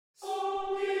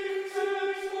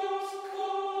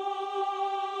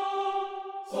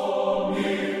Hello,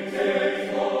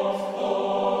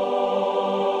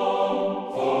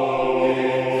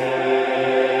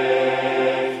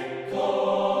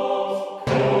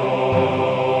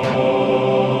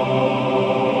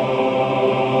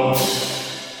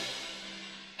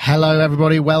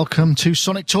 everybody. Welcome to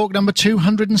Sonic Talk number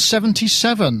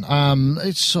 277.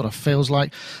 It sort of feels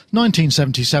like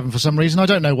 1977 for some reason. I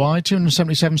don't know why.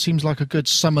 277 seems like a good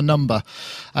summer number.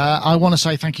 I want to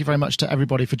say thank you very much to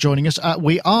everybody for joining us.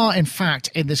 We are, in fact,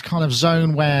 in this kind of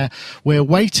zone where we're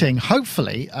waiting.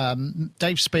 Hopefully,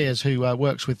 Dave Spears, who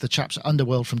works with the chaps at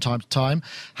Underworld from time to time,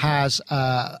 has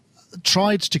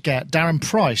tried to get Darren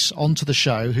Price onto the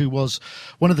show, who was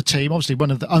one of the team, obviously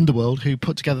one of the Underworld, who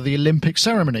put together the Olympic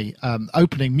ceremony,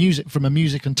 opening music from a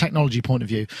music and technology point of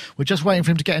view. We're just waiting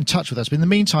for him to get in touch with us. But in the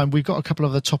meantime, we've got a couple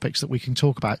of other topics that we can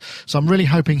talk about. So I'm really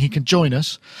hoping he can join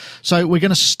us. So we're going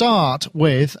to start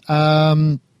with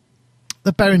the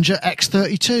Behringer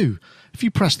X32. If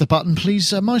you press the button,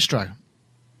 please, Maestro.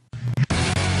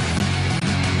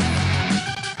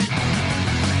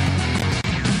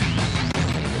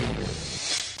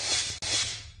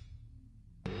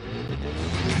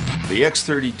 The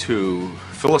X32,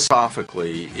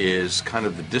 philosophically, is kind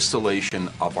of the distillation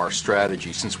of our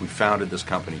strategy since we founded this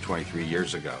company 23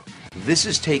 years ago. This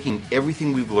is taking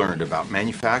everything we've learned about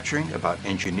manufacturing, about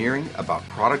engineering, about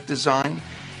product design,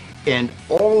 and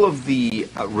all of the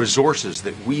resources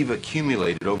that we've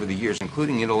accumulated over the years,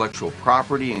 including intellectual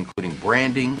property, including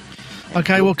branding.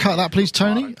 Okay, we'll cut that, please,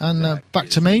 Tony, and back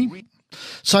to me.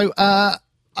 So,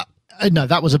 no,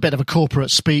 that was a bit of a corporate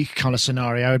speak kind of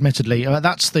scenario, admittedly.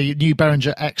 That's the new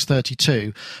Behringer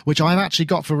X32, which I've actually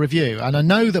got for review. And I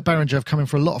know that Behringer have come in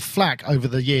for a lot of flack over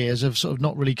the years of sort of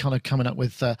not really kind of coming up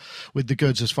with the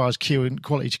goods as far as Q and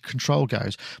quality control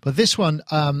goes. But this one,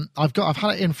 I've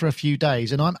had it in for a few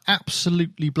days, and I'm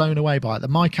absolutely blown away by it. The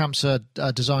mic amps are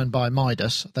designed by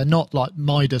Midas. They're not like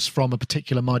Midas from a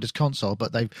particular Midas console,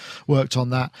 but they've worked on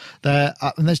that.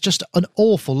 And there's just an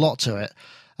awful lot to it.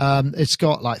 It's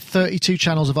got like 32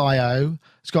 channels of I/O.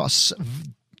 It's got,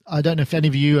 I don't know if any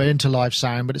of you are into live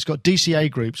sound, but it's got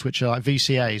DCA groups, which are like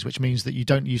VCAs, which means that you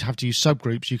don't have to use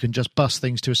subgroups. You can just bus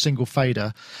things to a single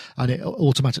fader, and it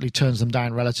automatically turns them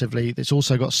down relatively. It's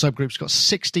also got subgroups. It's got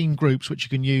 16 groups, which you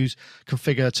can use,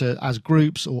 configure as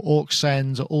groups or aux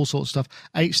sends or all sorts of stuff.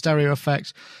 8 stereo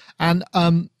effects. And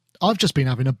I've just been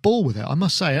having a ball with it, I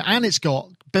must say. And it's got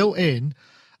built in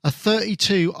a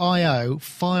 32 I/O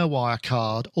FireWire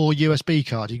card or USB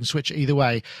card. You can switch it either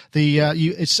way. I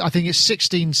think it's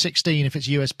 16/16 if it's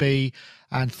USB,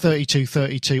 and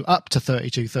 32/32 up to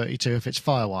 32/32 if it's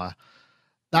FireWire.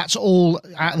 That's all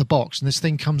out of the box, and this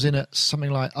thing comes in at something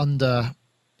like under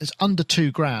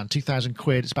 £2,000, 2,000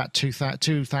 quid. It's about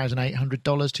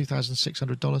 $2,800,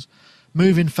 $2,600.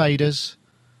 Moving faders.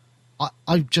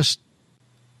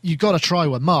 You got to try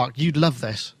one, Mark. You'd love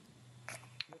this.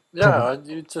 Yeah, I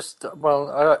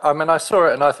saw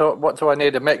it and I thought, what do I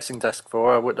need a mixing desk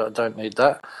for? I don't need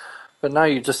that. But now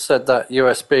you just said that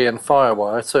USB and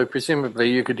FireWire, so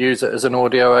presumably you could use it as an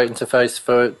audio interface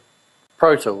for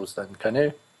Pro Tools then, can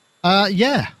you?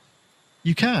 Yeah,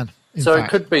 you can. So it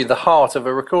could be the heart of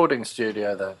a recording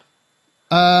studio then?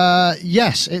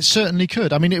 Yes, it certainly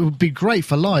could. I mean, it would be great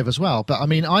for live as well. But I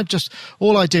mean,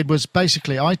 all I did was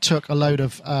basically I took a load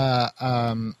of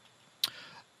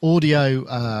audio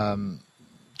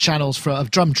channels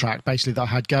of drum track basically that I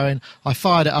had going. I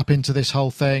fired it up into this whole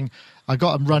thing. I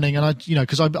got them running, and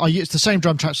because I used the same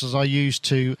drum tracks as I used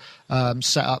to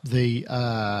set up the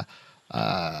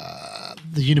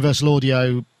Universal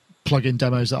Audio plugin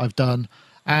demos that I've done,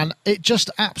 and it just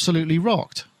absolutely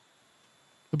rocked.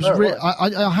 It was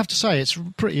I have to say, it's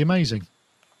pretty amazing.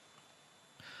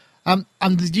 And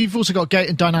you've also got gate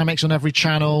and dynamics on every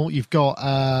channel. You've got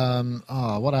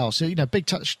what else? Big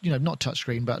touch. Not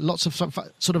touchscreen, but lots of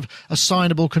sort of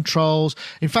assignable controls.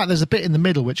 In fact, there's a bit in the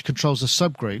middle which controls the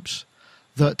subgroups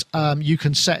that you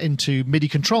can set into MIDI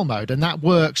control mode, and that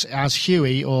works as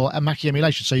Huey or a Mackie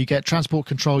emulation. So you get transport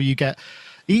control. You get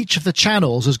each of the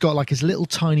channels has got like this little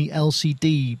tiny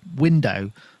LCD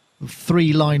window.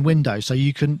 3-line window, so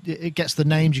it gets the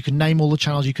names. You can name all the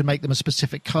channels. You can make them a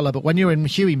specific color. But when you're in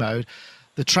Huey mode,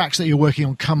 the tracks that you're working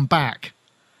on come back,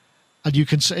 and you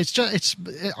can.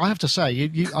 I have to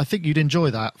say, I think you'd enjoy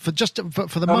that for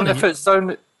the money. If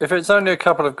it's only a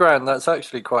couple of grand, that's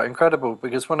actually quite incredible.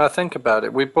 Because when I think about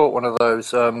it, we bought one of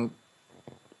those, the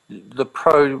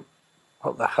Pro.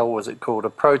 What the hell was it called?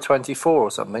 A Pro 24 or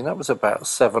something. That was about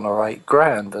 7 or 8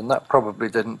 grand, and that probably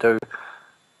didn't do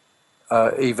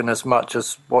even as much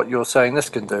as what you're saying this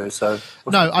can do. So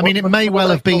no, I mean, it may well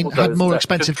have had more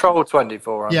expensive. Control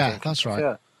 24. Yeah, that's right.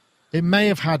 Yeah. It may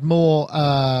have had more.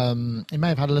 It may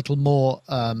have had a little more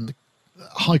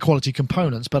high quality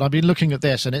components, but I've been looking at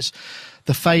this, and it's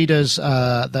the faders.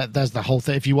 There's the whole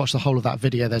thing. If you watch the whole of that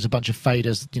video, there's a bunch of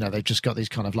faders. You know, they've just got these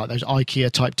kind of like those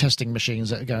IKEA type testing machines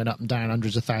that are going up and down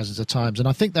hundreds of thousands of times. And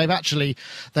I think they've actually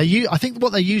I think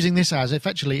what they're using this as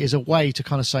effectively is a way to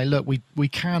kind of say, look, we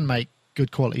can make good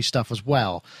quality stuff as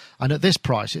well, and at this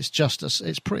price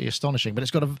it's pretty astonishing. But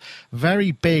it's got a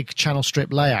very big channel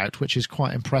strip layout, which is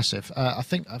quite impressive. I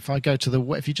think if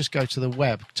you just go to the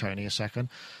web, Tony, a second,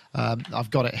 I've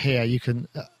got it here. You can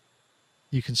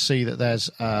see that there's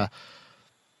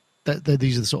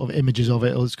these are the sort of images of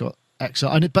it. It's got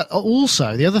XR, but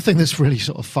also the other thing that's really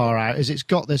sort of far out is it's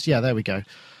got this. Yeah, there we go.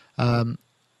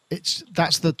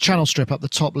 That's the channel strip up the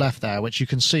top left there, which you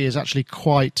can see is actually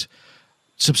quite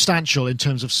substantial in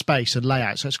terms of space and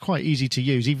layout, so it's quite easy to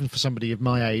use even for somebody of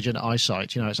my age and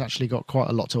eyesight. You know, it's actually got quite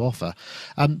a lot to offer.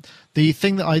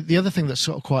 The other thing that's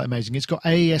sort of quite amazing, it's got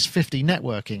AES-50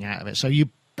 networking out of it. So you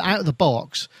out of the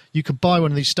box, you could buy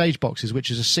one of these stage boxes, which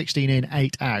is a 16-in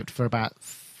 8-out for about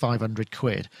 500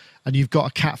 quid, and you've got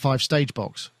a Cat5 stage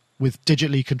box with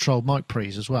digitally controlled mic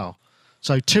pre's as well.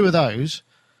 So 2 of those,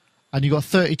 and you've got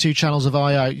 32 channels of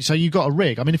I/O. So you've got a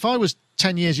rig. I mean, if I were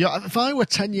 10 years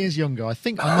younger, I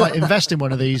think I might invest in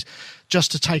one of these just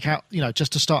to take out,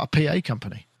 just to start a PA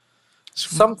company.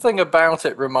 Something about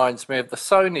it reminds me of the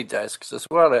Sony desks as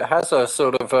well. It has a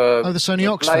sort of the Sony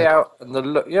Oxford layout and the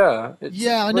look. Yeah,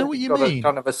 I know what you mean.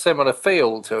 Kind of a similar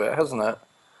feel to it, hasn't it?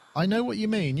 I know what you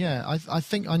mean. Yeah, I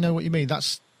think I know what you mean.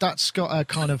 That's got a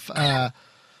kind of.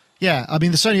 Yeah, I mean,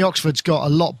 the Sony Oxford's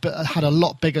had a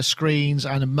lot bigger screens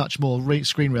and a much more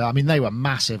screen reader. I mean, they were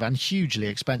massive and hugely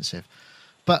expensive.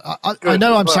 But I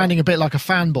know I'm sounding a bit like a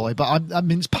fanboy, but I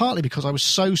mean, it's partly because I was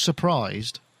so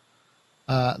surprised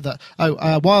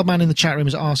Wildman in the chat room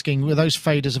is asking, were those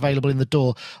faders available in the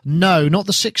door? No, not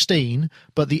the 16,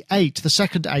 but the 8, the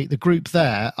second 8, the group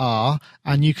there are,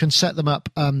 and you can set them up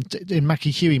in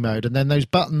Mackie Huey mode. And then those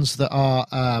buttons that are,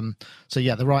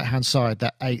 the right-hand side,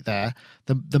 that 8 there,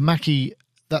 the Mackie...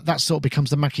 That sort of becomes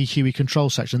the Mackie Huey control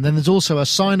section. Then there's also a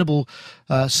signable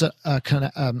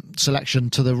selection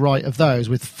to the right of those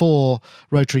with 4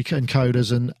 rotary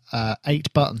encoders and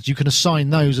 8 buttons. You can assign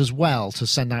those as well to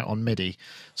send out on MIDI.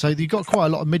 So you've got quite a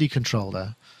lot of MIDI control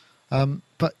there.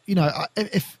 But,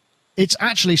 if it's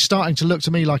actually starting to look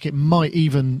to me like it might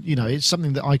even, it's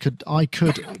something that I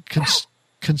could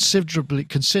considerably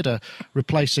consider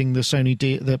replacing the Sony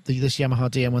this Yamaha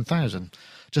DM1000.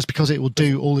 Just because it will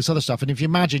do all this other stuff. And if you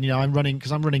imagine, I'm running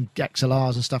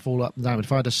XLRs and stuff all up and down.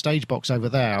 If I had a stage box over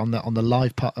there on the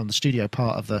live part, on the studio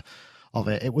part of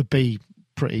it, it would be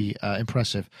pretty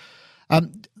impressive. Not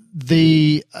all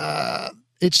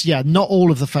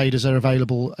of the faders are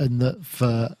available in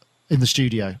the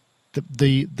studio.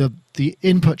 The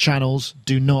input channels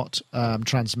do not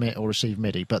transmit or receive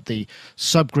MIDI, but the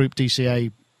subgroup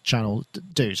DCA channel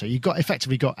do. So you've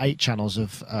effectively got 8 channels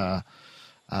of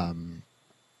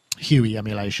Huey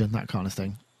emulation, that kind of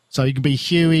thing. So it can be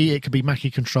Huey, it could be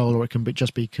Mackie control, or it can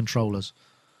just be controllers.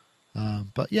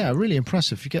 But yeah, really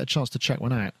impressive if you get a chance to check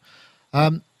one out.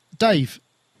 Dave,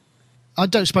 I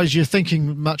don't suppose you're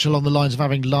thinking much along the lines of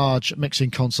having large mixing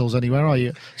consoles anywhere, are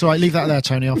you? So leave that there,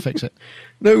 Tony, I'll fix it.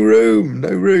 No room.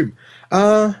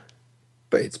 But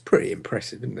it's pretty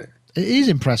impressive, isn't it? It is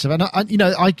impressive. And,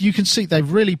 you can see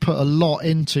they've really put a lot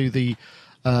into this.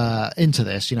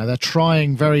 They're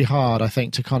trying very hard, I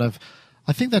think,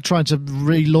 I think they're trying to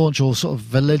relaunch or sort of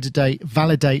validate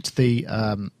the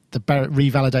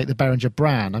revalidate the Behringer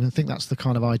brand. I think that's the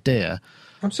kind of idea.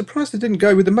 I'm surprised they didn't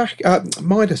go with the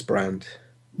Midas brand.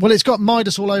 Well, it's got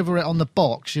Midas all over it on the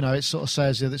box. It sort of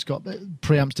says that it's got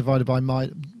preamps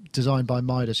designed by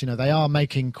Midas. They are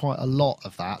making quite a lot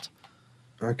of that.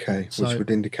 Okay, which would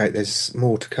indicate there's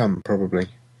more to come, probably.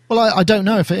 Well, I don't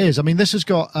know if it is. I mean, this has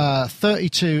got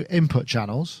 32 input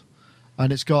channels,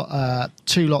 and it's got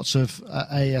 2 lots of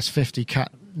AES-50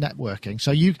 cat networking.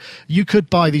 So you could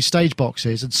buy these stage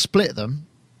boxes and split them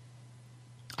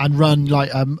and run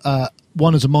like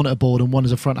one as a monitor board and one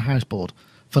as a front of house board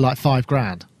for like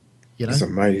 $5,000. That's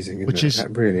amazing, isn't it?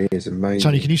 That really is amazing.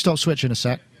 Tony, can you stop switching a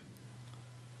sec?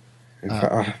 In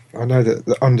fact, I know that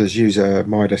the Unders use a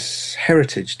Midas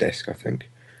Heritage desk, I think.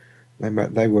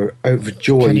 They were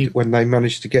overjoyed when they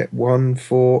managed to get one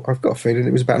for, I've got a feeling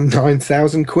it was about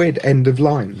 9,000 quid end of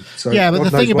line. So yeah, but the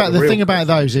thing about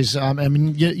those is,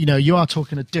 you are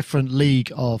talking a different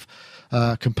league of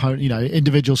component,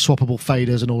 individual swappable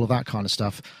faders and all of that kind of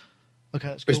stuff. Okay,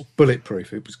 that's cool. It's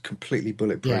bulletproof. It was completely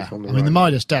bulletproof. Yeah, on the the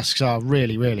Midas desks are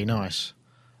really, really nice.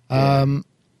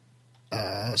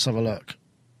 Let's have a look.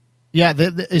 Yeah,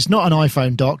 it's not an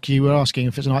iPhone dock. You were asking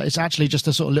if it's actually just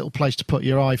a sort of little place to put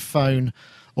your iPhone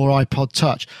or iPod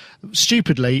Touch.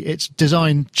 Stupidly, it's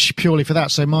designed purely for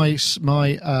that. So my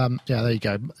there you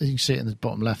go. You can see it in the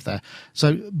bottom left there.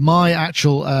 So my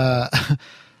actual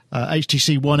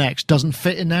HTC One X doesn't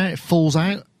fit in there. It falls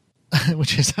out,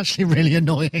 which is actually really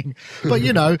annoying. But,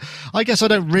 you know, I guess I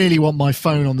don't really want my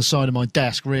phone on the side of my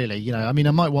desk, really. You know, I mean,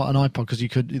 I might want an iPod because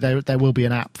there will be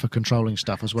an app for controlling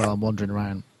stuff as well. I'm wandering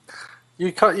around.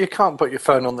 You can't put your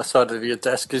phone on the side of your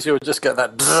desk because you'll just get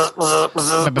that.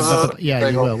 Yeah,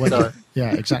 you will. Won't you?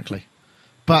 Yeah, exactly.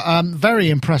 But very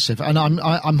impressive. And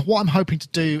what I'm hoping to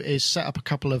do is set up a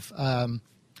couple of.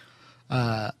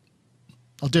 I'll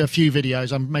do a few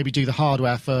videos. And maybe do the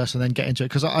hardware first and then get into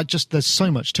it because there's so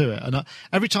much to it. And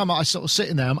every time I sort of sit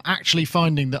in there, I'm actually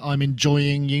finding that I'm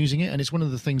enjoying using it. And it's one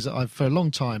of the things that I've for a long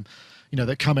time. You know,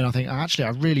 that come in, I think, actually, I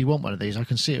really want one of these. I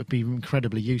can see it would be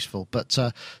incredibly useful. But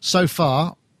so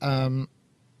far, very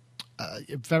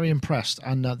impressed,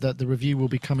 and the review will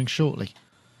be coming shortly.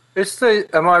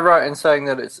 Am I right in saying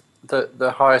that it's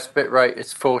the highest bit rate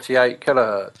is 48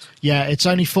 kilohertz? Yeah, it's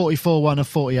only 44.1 of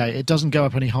 48. It doesn't go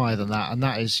up any higher than that, and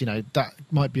that is, you know, that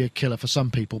might be a killer for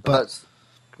some people. But that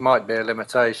might be a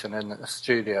limitation in the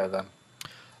studio then.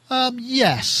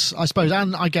 Yes, I suppose,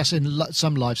 and I guess in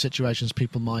some live situations,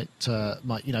 people might,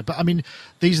 you know. But I mean,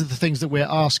 these are the things that we're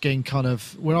asking.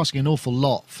 We're asking an awful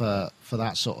lot for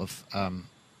that sort of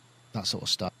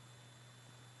stuff.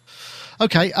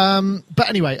 Okay, but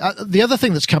anyway, the other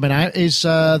thing that's coming out is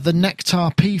the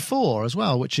Nectar P4 as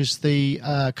well, which is the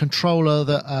controller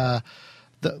that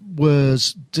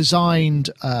was designed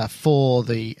for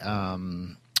the.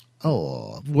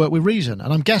 Work with Reason.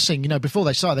 And I'm guessing, you know, before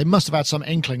they started, they must have had some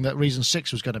inkling that Reason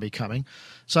 6 was going to be coming.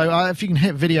 So if you can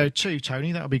hit video 2,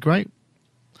 Tony, that would be great.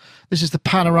 This is the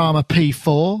Panorama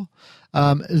P4.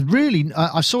 Really,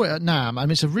 I saw it at NAMM. I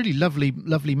mean, it's a really lovely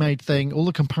made thing. All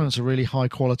the components are really high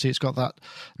quality. It's got that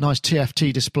nice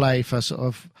TFT display for sort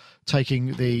of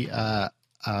taking the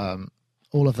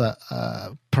all of the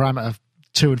parameter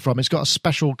to and from. It's got a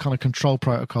special kind of control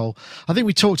protocol. I think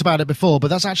we talked about it before, but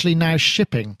that's actually now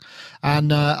shipping.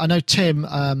 And I know Tim,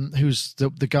 who's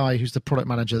the guy who's the product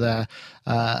manager there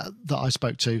that I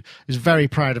spoke to, is very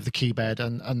proud of the keybed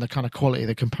and the kind of quality of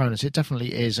the components. It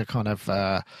definitely is a kind of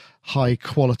high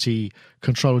quality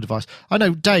controller device. I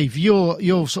know, Dave,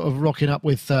 you're sort of rocking up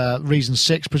with Reason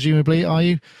 6, presumably, are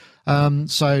you?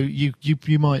 So you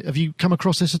might have you come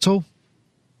across this at all?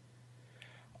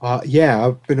 Yeah,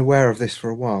 I've been aware of this for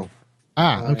a while.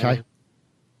 Okay.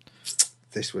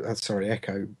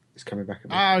 Echo is coming back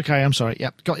at me. Okay, I'm sorry.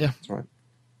 Yep, got you. That's right.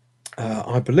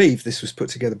 I believe this was put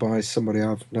together by somebody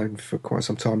I've known for quite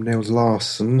some time, Niels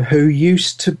Larson, who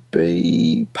used to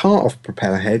be part of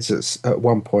Propeller Heads at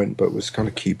one point, but was kind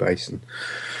of Cubase and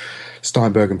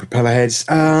Steinberg and Propeller Heads.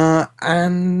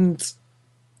 And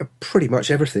pretty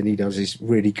much everything he does is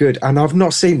really good, and I've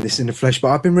not seen this in the flesh, but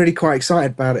I've been really quite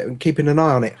excited about it and keeping an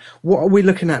eye on it. What are we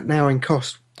looking at now in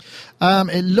cost?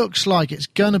 It looks like it's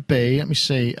going to be, let me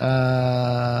see,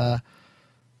 Nectar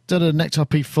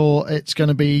P4, it's going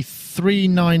to be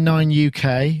 $399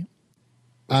 UK.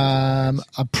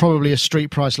 Probably a street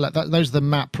price. Those are the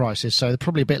map prices, so they're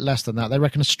probably a bit less than that. They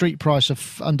reckon a street price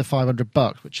of under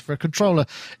 $500, which for a controller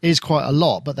is quite a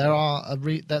lot. But there has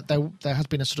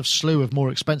been a sort of slew of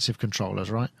more expensive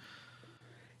controllers, right?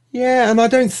 Yeah, and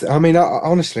honestly,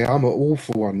 I'm all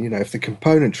for one. You know, if the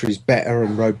componentry is better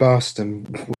and robust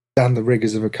and down the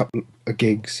rigors of a couple of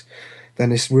gigs,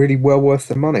 then it's really well worth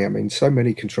the money. I mean, so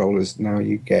many controllers now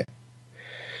you get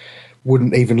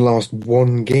wouldn't even last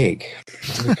 1 gig,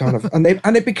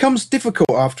 and it becomes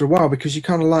difficult after a while because you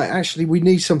kind of like, actually, we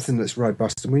need something that's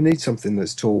robust and we need something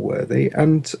that's tool worthy,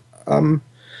 and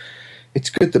it's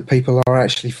good that people are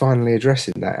actually finally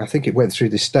addressing that. I think it went through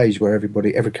this stage where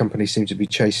every company seemed to be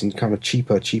chasing kind of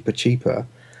cheaper,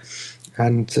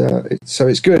 and so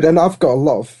it's good. And I've got a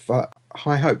lot of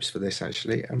high hopes for this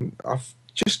actually, and I've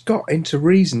just got into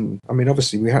Reason. I mean,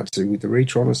 obviously we had to with the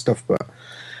Retron and stuff, but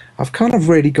I've kind of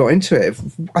really got into it.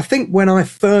 I think when I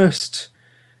first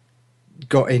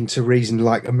got into Reason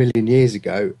like a million years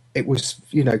ago, it was,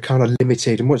 you know, kind of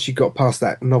limited. And once you got past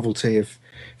that novelty of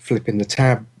flipping the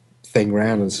tab thing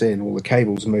around and seeing all the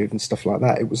cables move and stuff like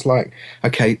that, it was like,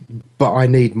 okay, but I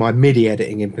need my MIDI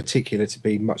editing in particular to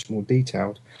be much more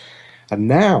detailed. And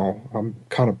now I'm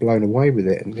kind of blown away with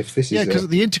it. And if this is because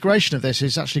the integration of this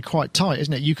is actually quite tight,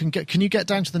 isn't it? Can you get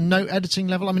down to the note editing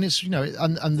level? I mean, it's and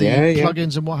the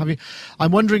plugins and what have you.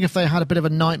 I'm wondering if they had a bit of a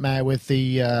nightmare with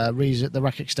the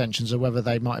rec extensions, or whether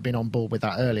they might have been on board with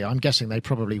that earlier. I'm guessing they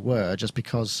probably were, just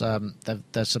because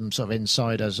there's some sort of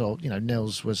insiders, or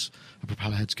Nils was a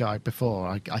Propellerheads guy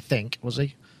before. I think, was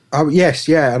he? Oh yes,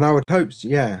 yeah, and I would hope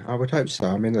so.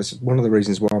 I mean, that's one of the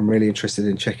reasons why I'm really interested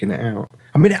in checking it out.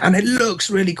 I mean, and it looks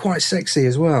really quite sexy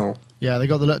as well. Yeah, they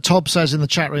got Tob says in the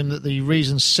chat room that the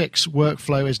Reason 6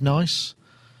 workflow is nice.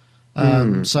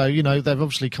 So they've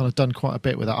obviously kind of done quite a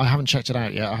bit with that. I haven't checked it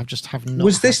out yet. Not.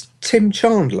 Was this Tim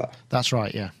Chandler? That's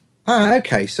right. Yeah. Ah,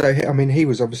 okay. So I mean, he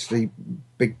was obviously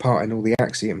big part in all the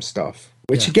Axiom stuff.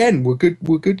 Which again were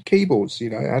good keyboards,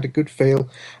 had a good feel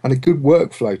and a good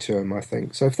workflow to them, I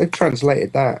think. So if they've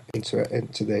translated that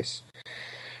into this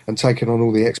and taken on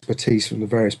all the expertise from the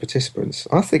various participants,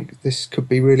 I think this could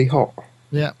be really hot.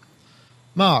 Yeah,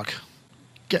 Mark,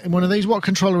 getting one of these. What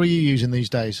controller are you using these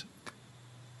days?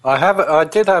 I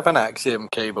did have an Axiom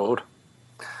keyboard,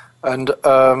 and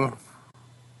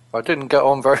I didn't get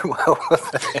on very well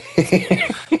with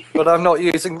it. But I'm not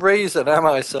using Reason, am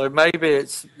I? So maybe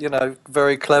it's,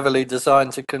 very cleverly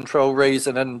designed to control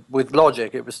Reason, and with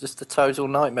Logic it was just a total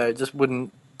nightmare. It just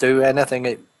wouldn't do anything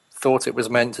it thought it was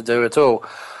meant to do at all.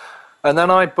 And then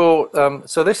I bought,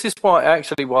 so this is why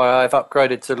I've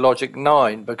upgraded to Logic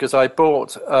 9, because I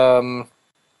bought,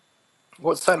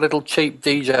 what's that little cheap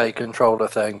DJ controller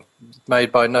thing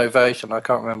made by Novation? I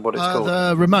can't remember what it's called.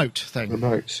 The remote thing.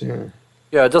 Remotes, yeah.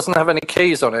 Yeah, it doesn't have any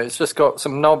keys on it. It's just got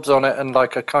some knobs on it and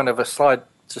like a kind of a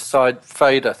slide-to-side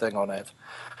fader thing on it.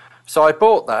 So I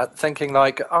bought that thinking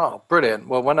like, oh, brilliant.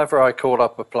 Well, whenever I call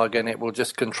up a plugin, it will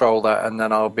just control that, and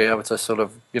then I'll be able to sort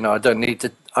of, I don't need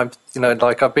to,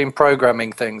 I've been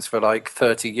programming things for like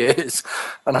 30 years,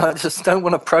 and I just don't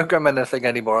want to program anything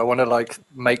anymore. I want to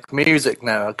make music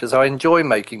now, because I enjoy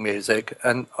making music,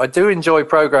 and I do enjoy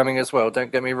programming as well,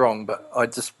 don't get me wrong, but I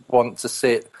just want to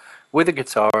sit with a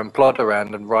guitar and plod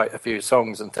around and write a few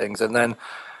songs and things. And then,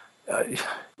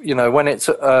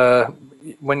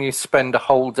 when you spend a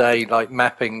whole day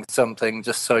mapping something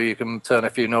just so you can turn a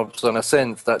few knobs on a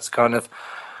synth, that's kind of,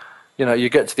 you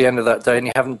get to the end of that day and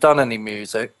you haven't done any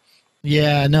music.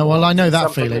 Yeah, no, well, I know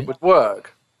that feeling. It would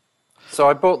work. So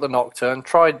I bought the Nocturne,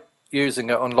 tried using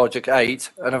it on Logic 8,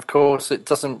 and of course it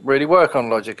doesn't really work on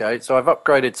Logic 8, so I've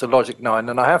upgraded to Logic 9,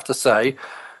 and I have to say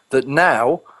that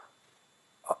now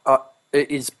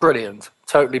it is brilliant.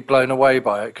 Totally blown away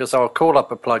by it, because I'll call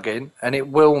up a plugin and it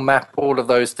will map all of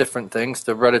those different things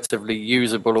to relatively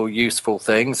usable or useful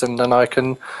things, and then I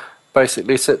can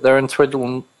basically sit there and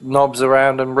twiddle knobs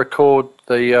around and record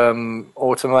the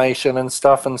automation and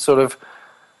stuff, and sort of,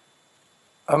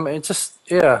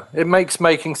 it makes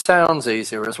making sounds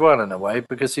easier as well in a way,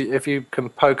 because if you can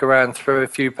poke around through a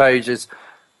few pages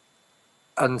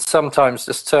and sometimes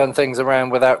just turn things around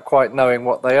without quite knowing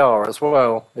what they are as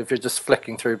well. If you're just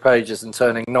flicking through pages and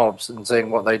turning knobs and seeing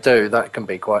what they do, that can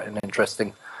be quite an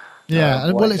interesting.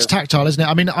 Yeah, well, it's tactile, isn't it?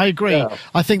 I mean, I agree. Yeah.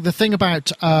 I think the thing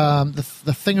about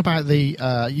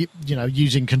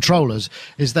using controllers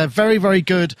is they're very, very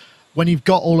good when you've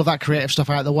got all of that creative stuff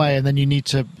out of the way, and then you need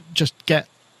to just get.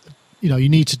 You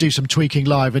need to do some tweaking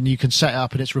live, and you can set it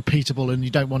up and it's repeatable, and you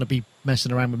don't want to be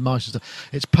messing around with mice and stuff.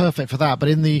 It's perfect for that. But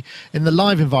in the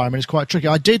live environment, it's quite tricky.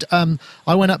 I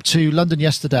went up to London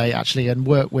yesterday actually and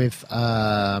worked with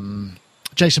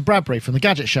Jason Bradbury from the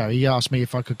Gadget Show. He asked me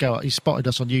if I could go. He spotted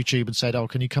us on YouTube and said, "Oh,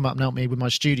 can you come up and help me with my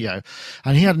studio?"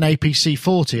 And he had an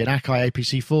APC40, an Akai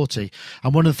APC40,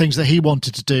 and one of the things that he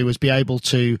wanted to do was be able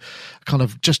to kind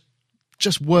of just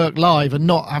work live and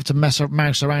not have to mouse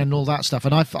around and all that stuff.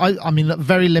 And I mean, a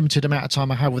very limited amount of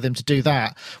time I had with him to do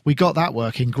that. We got that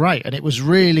working great, and it was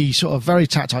really sort of very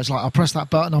tactile. It's like, I'll press that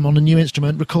button, I'm on a new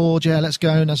instrument, record, yeah, let's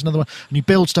go, and that's another one. And you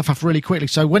build stuff up really quickly.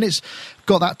 So when it's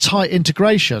got that tight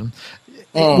integration,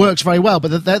 it works very well.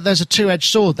 But there's a two-edged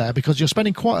sword there, because you're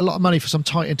spending quite a lot of money for some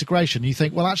tight integration. You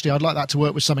think, well, actually, I'd like that to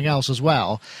work with something else as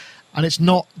well. And it's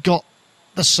not got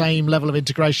the same level of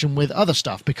integration with other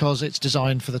stuff, because it's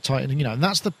designed for the tight, and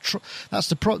that's the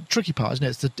tricky part, isn't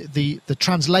it? It's the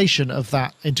translation of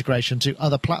that integration to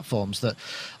other platforms that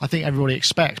I think everybody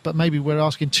expects, but maybe we're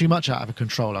asking too much out of a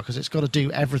controller, because it's got to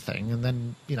do everything, and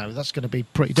then that's going to be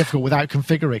pretty difficult without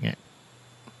configuring it.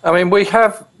 I mean, we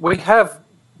have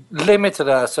limited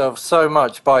ourselves so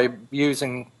much by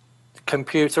using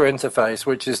computer interface,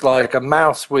 which is like a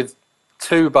mouse with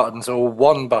two buttons or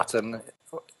one button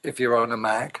if you're on a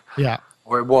Mac. Yeah.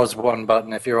 Or it was one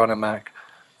button if you're on a Mac.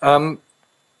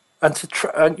 And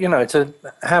to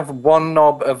have one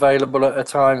knob available at a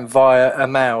time via a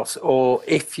mouse, or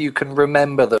if you can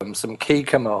remember them, some key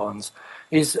commands,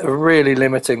 is a really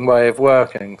limiting way of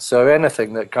working. So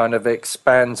anything that kind of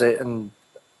expands it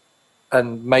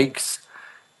and makes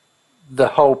the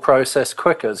whole process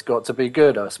quicker has got to be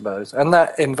good, I suppose. And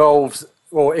that involves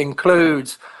or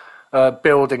includes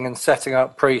building and setting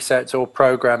up presets or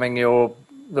programming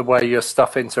the way your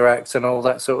stuff interacts and all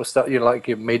that sort of stuff. You like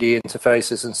your MIDI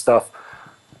interfaces and stuff.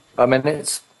 I mean,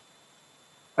 it's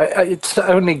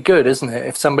only good, isn't it,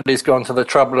 if somebody's gone to the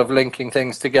trouble of linking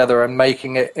things together and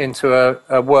making it into a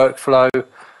workflow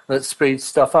that speeds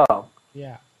stuff up.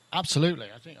 Yeah, absolutely.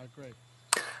 I think I agree.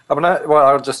 I mean,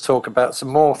 I'll just talk about some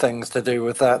more things to do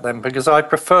with that then, because I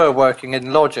prefer working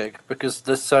in Logic because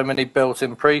there's so many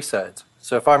built-in presets.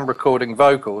 So if I'm recording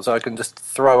vocals, I can just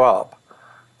throw up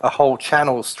a whole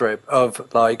channel strip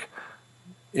of, like,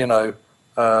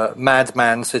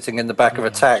 Madman sitting in the back of a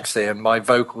taxi, and my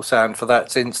vocal sound for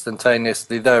that's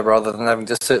instantaneously there rather than having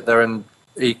to sit there and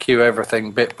EQ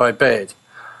everything bit by bit.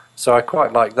 So I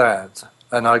quite like that.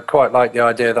 And I quite like the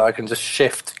idea that I can just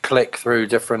click through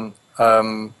different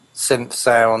synth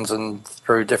sounds and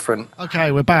through different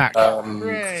we're back.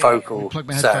 Vocal plug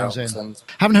my sounds. headphones in.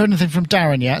 Haven't heard anything from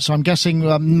Darren yet, so I'm guessing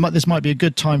this might be a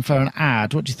good time for an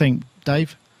ad. What do you think,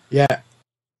 Dave? Yeah.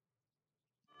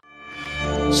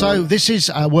 So this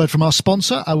is a word from our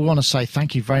sponsor. I want to say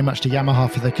thank you very much to Yamaha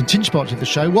for the continued sponsor of the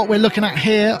show. What we're looking at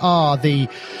here are the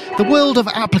world of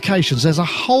applications. There's a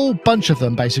whole bunch of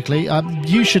them, basically.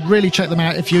 You should really check them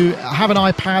out. If you have an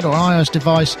iPad or an iOS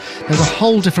device, there's a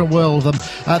whole different world of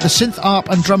them. The Synth ARP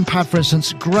and drum pad, for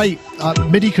instance, great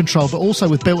MIDI control, but also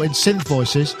with built-in synth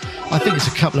voices. I think it's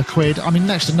a couple of quid. I mean,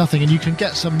 next to nothing, and you can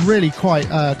get some really quite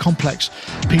complex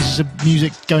pieces of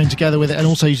music going together with it, and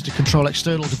also use it to control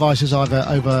external devices, either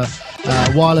over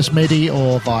wireless MIDI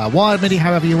or via wired MIDI,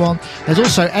 however you want. There's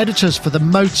also editors for the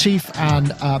Motif, and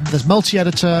there's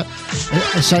Multi-Editor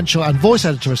Essential and Voice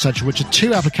Editor Essential, which are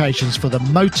two applications for the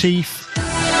Motif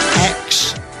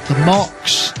X, the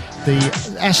MOX, the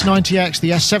S90X,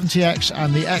 the S70X,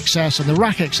 and the XS and the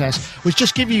Rack XS, which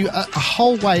just give you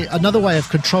another way of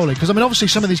controlling. Because I mean, obviously,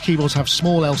 some of these keyboards have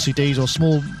small LCDs or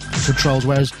small controls,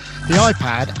 whereas the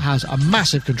iPad has a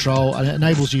massive control and it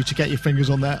enables you to get your fingers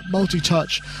on there,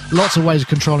 multi-touch, lots of ways of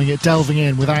controlling it, delving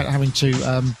in without having to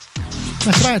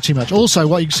mess about too much. Also,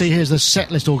 what you can see here is the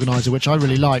set list organizer, which I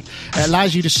really like. It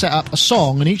allows you to set up a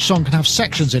song, and each song can have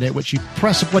sections in it, which when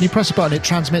you press a button, it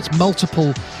transmits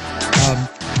multiple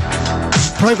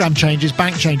program changes,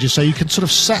 bank changes, so you can sort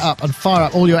of set up and fire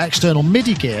up all your external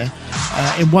MIDI gear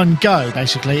in one go,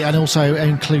 basically, and also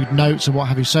include notes and what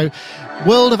have you. So,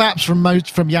 world of apps from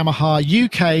Yamaha,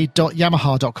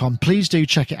 uk.yamaha.com. Please do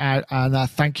check it out, and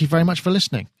thank you very much for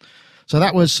listening. So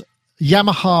that was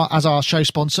Yamaha as our show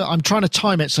sponsor. I'm trying to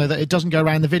time it so that it doesn't go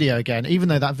around the video again, even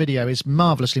though that video is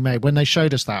marvellously made. When they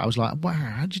showed us that, I was like, wow,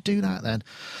 how'd you do that then?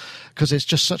 Because it's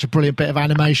just such a brilliant bit of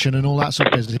animation and all that sort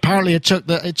of business. Apparently, it took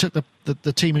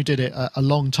the team who did it a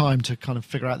long time to kind of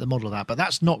figure out the model of that. But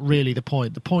that's not really the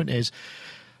point. The point is,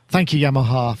 thank you,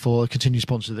 Yamaha, for continued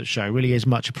sponsor of the show. Really is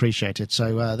much appreciated.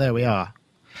 So there we are.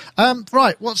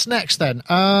 Right, what's next then?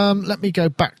 Let me go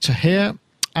back to here.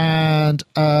 And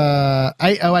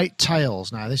 808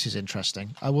 Tales. Now, this is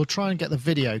interesting. I will try and get the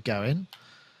video going.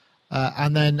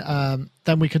 And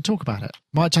then we can talk about it.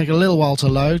 Might take a little while to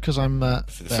load because I'm...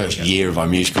 For the first year of our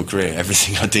musical career,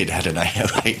 everything I did had an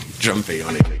 808 drum beat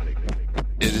on it.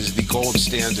 It is the gold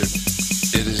standard.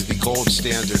 It is the gold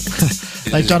standard.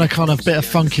 They've done a kind of bit of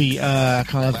funky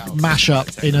kind of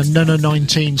mashup in a Nano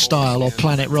 19 style or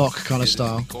Planet Rock kind of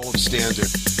style. Gold standard.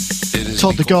 It is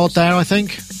Todd the God there, I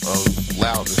think. Oh,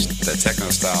 loud. That techno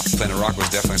style. Planet Rock was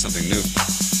definitely something new.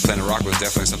 Planet Rock was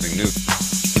definitely something new.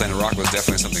 Planet Rock was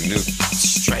definitely something new.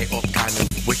 Straight up kind of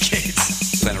wicked.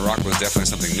 Planet Rock was definitely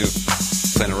something new.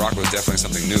 Planet Rock was definitely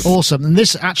something new. Awesome. And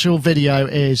this actual video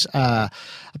is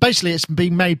basically it's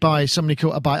being made by somebody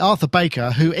called by Arthur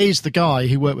Baker, who is the guy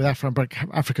who worked with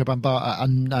Afrika Bambaataa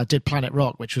and did Planet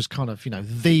Rock, which was kind of,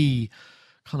 the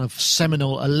kind of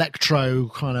seminal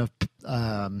electro kind of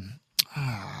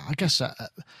I guess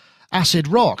acid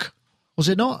rock. Was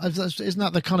it not? Isn't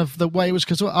that the kind of the way it was?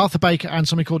 Because Arthur Baker and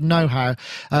something called Know How.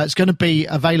 It's going to be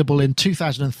available in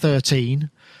 2013.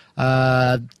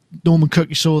 Norman Cook,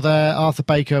 you saw there. Arthur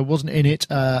Baker wasn't in it.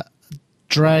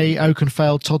 Dre,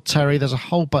 Oakenfold, Todd Terry. There's a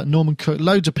whole bunch. Norman Cook,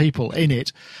 loads of people in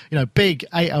it. Big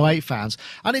 808 fans.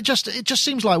 And it just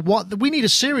seems like we need a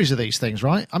series of these things,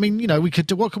 right? I mean, we could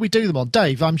do. What could we do them on?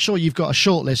 Dave, I'm sure you've got a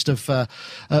short list of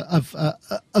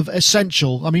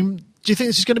essential. I mean, do you think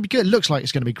this is going to be good? It looks like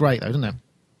it's going to be great, though, doesn't it?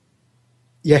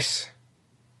 Yes.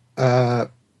 Echo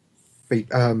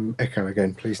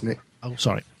again, please, Nick. Oh,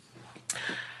 sorry.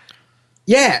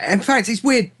 Yeah, in fact, it's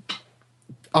weird.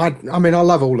 I mean, I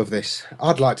love all of this.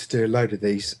 I'd like to do a load of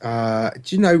these. Do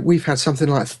you know we've had something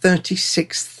like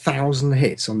 36,000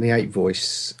 hits on the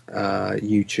 8Voice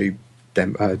YouTube,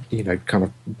 kind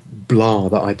of blah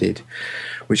that I did,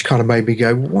 which kind of made me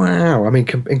go, wow. I mean,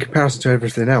 in comparison to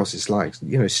everything else, it's like,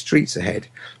 streets ahead.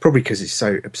 Probably because it's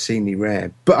so obscenely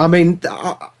rare. But I mean,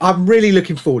 I'm really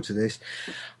looking forward to this.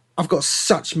 I've got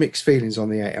such mixed feelings on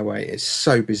the 808. It's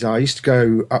so bizarre. I used to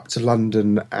go up to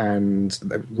London, and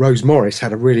Rose Morris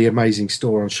had a really amazing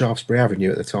store on Shaftesbury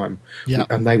Avenue at the time. Yeah.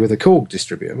 And they were the Korg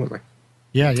distributor, weren't they?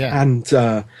 Yeah, yeah. And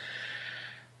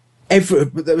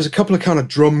there was a couple of kind of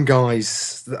drum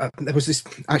guys. There was this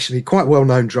actually quite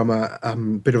well-known drummer,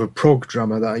 bit of a prog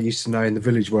drummer that I used to know in the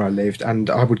village where I lived, and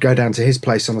I would go down to his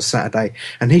place on a Saturday,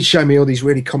 and he'd show me all these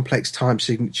really complex time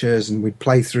signatures, and we'd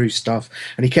play through stuff,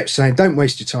 and he kept saying, don't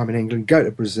waste your time in England, go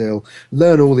to Brazil,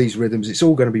 learn all these rhythms, it's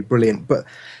all going to be brilliant. But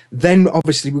then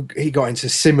obviously he got into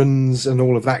Simmons and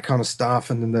all of that kind of stuff,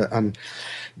 and then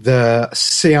the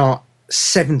CR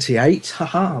 78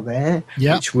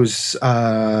 yeah. which was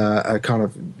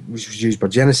which was used by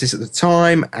Genesis at the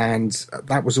time, and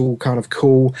that was all kind of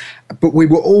cool. But we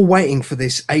were all waiting for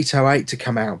this 808 to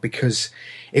come out because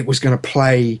it was going to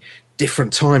play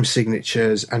different time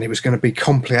signatures, and it was going to be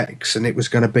complex, and it was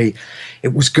going to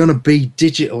be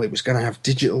digital. It was going to have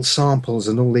digital samples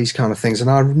and all these kind of things. And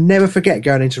I'll never forget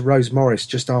going into Rose Morris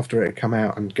just after it had come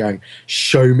out and going,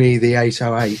 show me the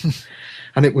 808.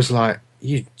 And it was like,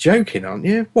 you're joking, aren't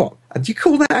you? What? And you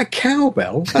call that a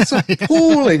cowbell? That's an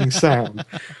appalling sound.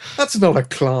 That's not a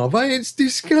clave. It's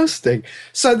disgusting.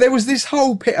 So there was this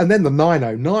whole and then the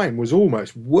 909 was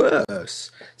almost worse.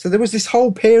 So there was this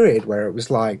whole period where it was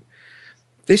like,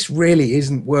 this really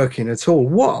isn't working at all.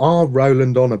 What are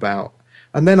Roland on about?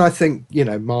 And then I think,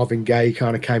 Marvin Gaye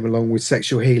kind of came along with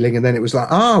Sexual Healing, and then it was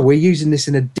like, we're using this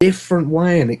in a different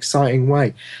way, an exciting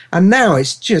way. And now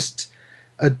it's just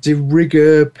a de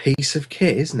rigueur piece of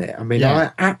kit, isn't it? I mean, yeah.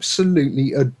 I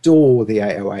absolutely adore the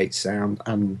 808 sound,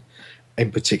 and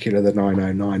in particular the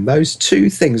 909. Those two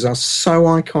things are so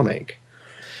iconic,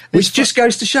 which just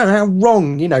goes to show how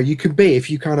wrong, you can be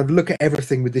if you kind of look at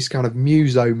everything with this kind of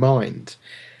muso mind.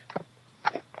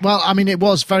 Well, I mean, it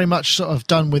was very much sort of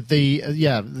done with the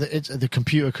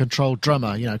computer-controlled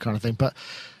drummer, kind of thing. But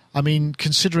I mean,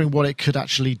 considering what it could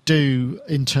actually do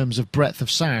in terms of breadth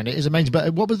of sound, it is amazing.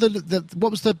 But what was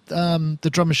the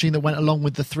drum machine that went along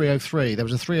with the 303? There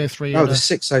was a 303. Oh, the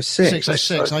 606.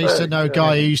 606. I used to know a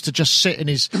guy who used to just sit in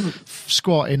his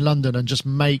squat in London and just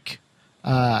make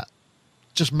them.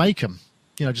 Just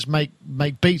make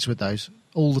beats with those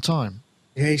all the time.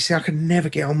 Yeah, you see, I could never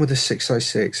get on with the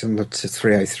 606, and the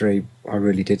 303, I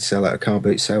really did sell at a car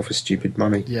boot sale for stupid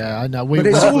money. Yeah, I know. But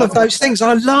it's all of those things.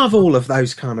 I love all of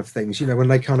those kind of things, when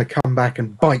they kind of come back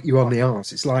and bite you on the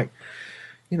arse. It's like,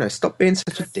 stop being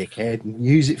such a dickhead and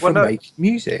use it for making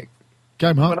music.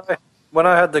 Go, Mark. When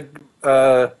I had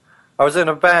I was in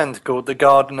a band called the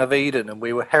Garden of Eden, and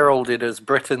we were heralded as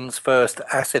Britain's first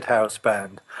acid house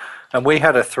band. And we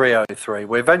had a 303.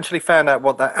 We eventually found out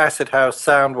what that acid house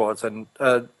sound was, and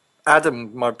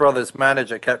Adam, my brother's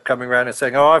manager, kept coming around and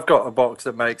saying, I've got a box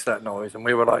that makes that noise. And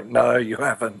we were like, no, you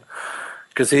haven't.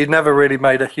 Because he'd never really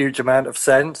made a huge amount of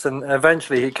sense. And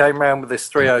eventually he came around with this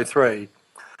 303,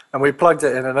 and we plugged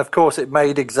it in, and of course it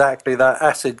made exactly that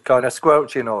acid kind of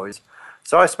squelchy noise.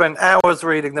 So I spent hours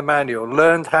reading the manual,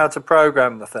 learned how to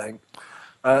program the thing,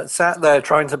 sat there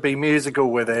trying to be musical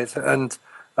with it, and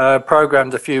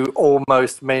programmed a few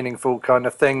almost meaningful kind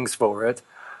of things for it.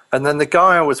 And then the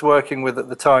guy I was working with at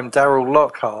the time, Daryl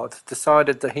Lockhart,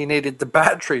 decided that he needed the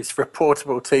batteries for a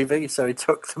portable TV, so he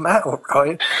took them out,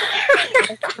 right?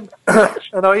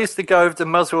 And I used to go over to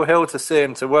Muswell Hill to see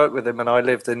him, to work with him, and I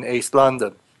lived in East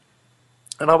London.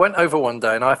 And I went over one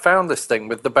day and I found this thing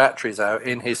with the batteries out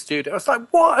in his studio. I was like,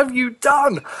 what have you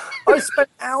done? I spent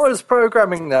hours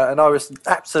programming that, and I was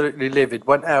absolutely livid.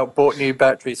 Went out, bought new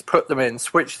batteries, put them in,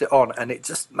 switched it on, and it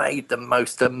just made the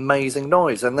most amazing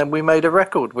noise. And then we made a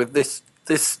record with this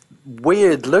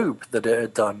weird loop that it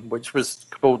had done, which was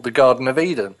called the Garden of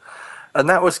Eden. And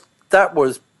that was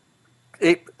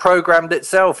it programmed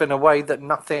itself in a way that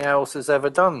nothing else has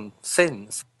ever done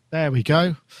since. There we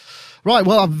go. Right,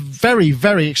 well, I'm very,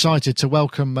 very excited to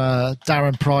welcome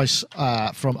Darren Price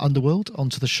from Underworld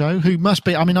onto the show, who must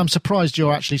be, I'm surprised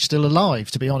you're actually still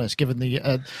alive, to be honest, given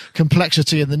the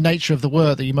complexity and the nature of the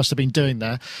work that you must have been doing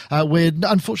there. We're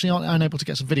unfortunately unable to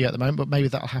get some video at the moment, but maybe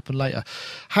that'll happen later.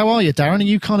 How are you, Darren? Are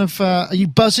you kind of, are you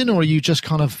buzzing, or are you just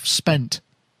kind of spent?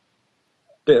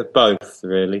 bit of both,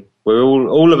 really. We're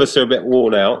all of us are a bit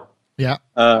worn out, Yeah.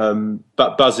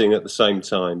 but buzzing at the same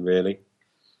time, really.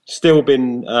 Still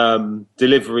been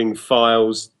delivering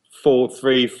files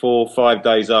 3, 4, 5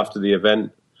 days after the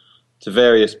event to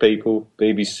various people,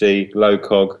 BBC,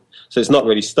 LOCOG. So it's not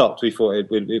really stopped. We thought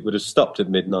it would have stopped at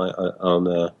midnight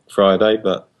on Friday,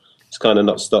 but it's kind of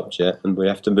not stopped yet. And we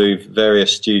have to move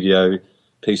various studio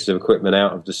pieces of equipment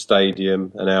out of the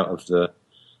stadium and out of the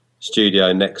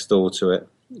studio next door to it.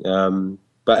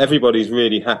 But everybody's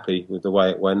really happy with the way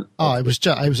it went. Oh, it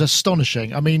was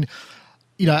astonishing. I mean,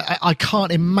 you know, I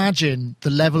can't imagine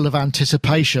the level of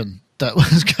anticipation that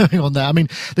was going on there. I mean,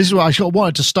 this is what I sort of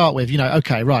wanted to start with. You know,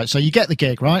 okay, right. So you get the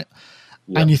gig, right?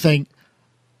 Yeah. And you think,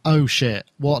 oh shit,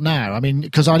 what now? I mean,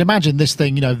 because I'd imagine this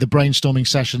thing, you know, the brainstorming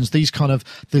sessions, these kind of,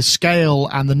 the scale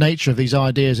and the nature of these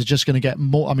ideas are just going to get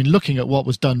more. I mean, looking at what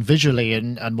was done visually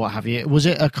and what have you, was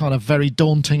it a kind of very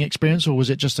daunting experience, or was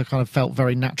it just a kind of felt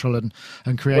very natural and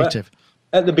creative?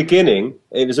 Well, at the beginning,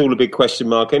 it was all a big question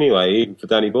mark anyway, even for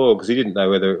Danny Boyle, because he didn't know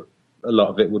whether a lot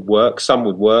of it would work. Some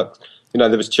would work. You know,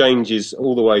 there was changes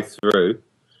all the way through.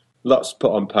 Lots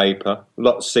put on paper.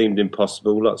 Lots seemed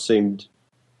impossible. Lots seemed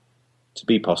to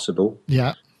be possible.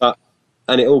 Yeah.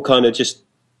 And it all kind of just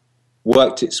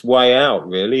worked its way out,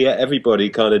 really. Everybody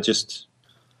kind of just...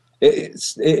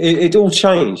 It all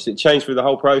changed. It changed through the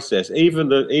whole process.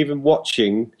 Even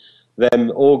watching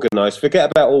them organise,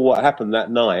 forget about all what happened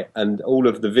that night and all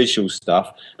of the visual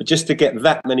stuff, but just to get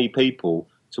that many people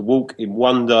to walk in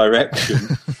one direction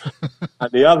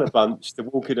and the other bunch to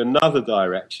walk in another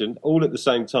direction, all at the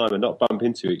same time and not bump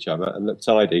into each other and look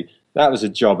tidy. That was a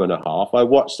job and a half. I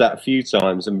watched that a few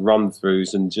times and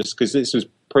run-throughs, and just because this was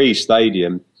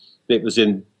pre-stadium, it was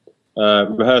in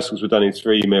rehearsals were done in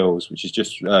 3 Mills, which is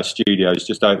just studios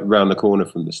just around the corner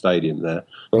from the stadium there,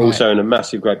 but also in a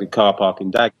massive, great big car park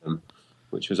in Dagenham,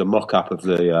 which was a mock-up of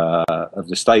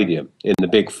the stadium in the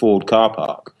big Ford car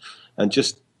park, and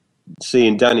just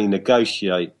seeing Danny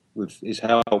negotiate with his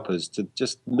helpers to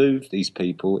just move these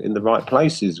people in the right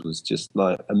places was just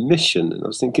like a mission. And I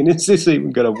was thinking, is this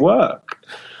even going to work?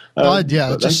 Yeah,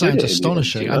 it just sounds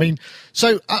astonishing. I mean,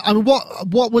 so I mean,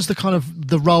 what was the kind of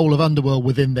the role of Underworld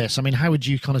within this? I mean, how would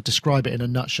you kind of describe it in a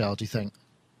nutshell, do you think?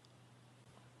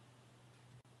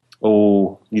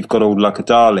 Oh, you've gone all like a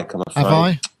Dalek, I'm afraid. Have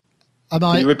I?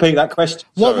 Can you repeat that question?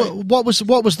 What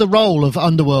was the role of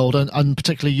Underworld and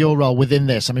particularly your role within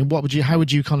this? I mean, how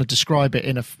would you kind of describe it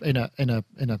in a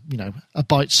you know, a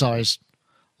bite-sized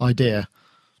idea?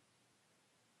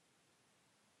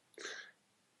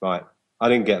 Right, I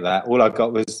didn't get that. All I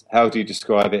got was, how do you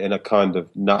describe it in a kind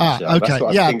of nutshell? Okay. That's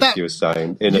what I think you were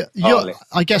saying.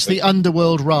 I guess the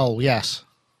Underworld role, yes.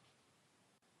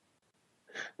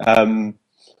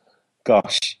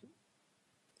 Gosh.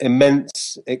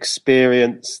 Immense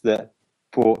experience that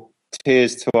brought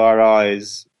tears to our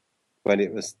eyes when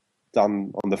it was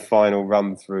done on the final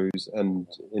run-throughs and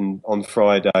on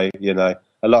Friday. You know,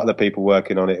 a lot of the people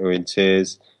working on it were in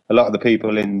tears. A lot of the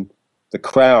people in the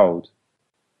crowd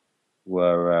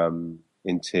were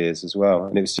in tears as well,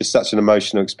 and it was just such an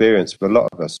emotional experience for a lot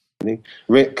of us. Really.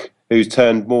 Rick, who's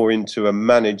turned more into a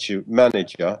manager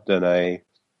than a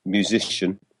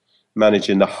musician,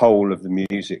 managing the whole of the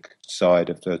music side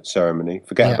of the ceremony.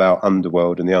 Forget about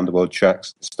Underworld and the Underworld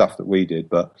tracks, stuff that we did,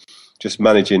 but just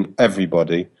managing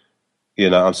everybody. You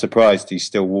know, I'm surprised he's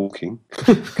still walking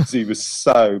because he was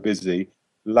so busy.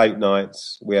 Late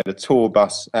nights, we had a tour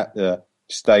bus at the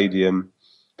stadium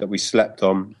that we slept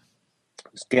on.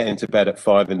 Getting to bed at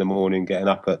 5 a.m, getting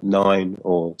up at 9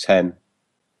 or 10.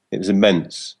 It was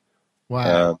immense.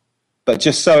 Wow. But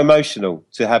just so emotional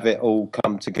to have it all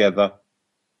come together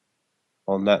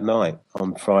on that night,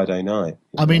 on Friday night.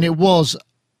 I mean, it was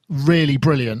really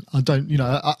brilliant. I don't, you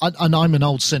know, and I'm an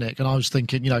old cynic, and I was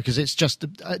thinking, you know, because it's just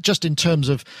in terms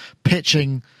of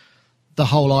pitching the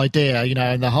whole idea, you know,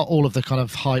 and all of the kind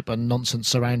of hype and nonsense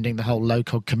surrounding the whole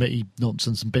LOCOG committee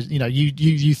nonsense, and you know,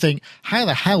 you think, how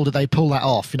the hell did they pull that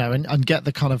off, you know, and get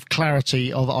the kind of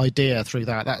clarity of idea through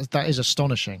that? That is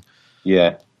astonishing.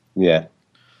 Yeah.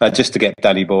 Just to get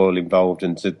Danny Boyle involved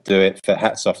and to do it, for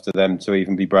hats off to them to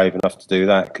even be brave enough to do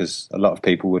that, because a lot of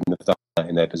people wouldn't have done that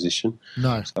in their position.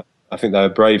 No. So I think they were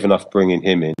brave enough bringing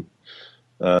him in.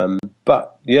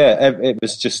 But yeah, it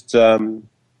was just a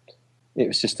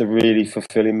really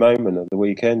fulfilling moment at the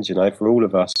weekend, you know, for all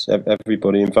of us,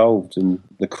 everybody involved, and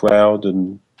the crowd,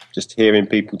 and just hearing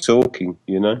people talking,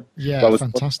 you know. Yeah,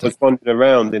 fantastic. I was wandering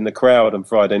around in the crowd on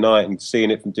Friday night and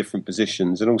seeing it from different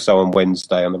positions, and also on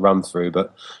Wednesday on the run-through.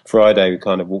 But Friday we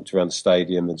kind of walked around the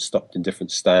stadium and stopped in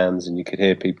different stands, and you could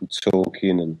hear people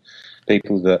talking, and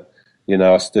people that, you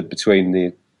know, I stood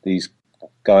between these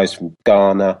guys from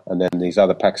Ghana and then these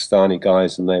other Pakistani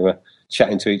guys, and they were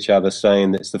chatting to each other,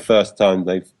 saying that it's the first time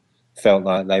they've felt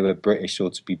like they were British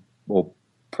or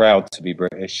proud to be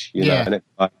British, you know. And it's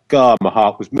like, God, my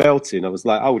heart was melting. I was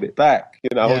like, hold it back, you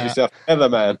know, hold yourself together,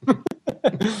 man.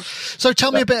 So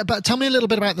tell me a little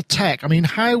bit about the tech. I mean,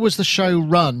 how was the show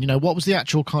run? You know, what was the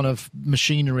actual kind of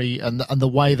machinery and the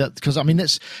way that, because I mean,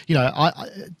 it's, you know, I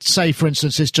say for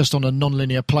instance, it's just on a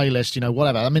non-linear playlist, you know,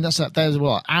 whatever. I mean, there's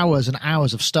what, hours and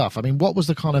hours of stuff. I mean, what was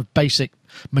the kind of basic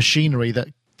machinery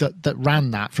that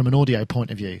ran that from an audio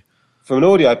point of view? From an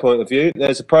audio point of view,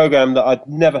 there's a program that I'd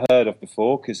never heard of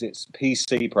before because it's a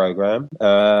PC program,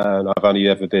 and I've only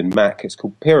ever been Mac. It's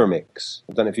called Pyramix.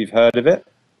 I don't know if you've heard of it.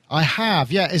 I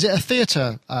have, yeah. Is it a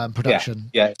theatre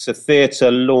production? Yeah, it's a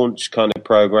theatre launch kind of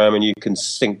program, and you can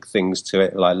sync things to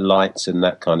it, like lights and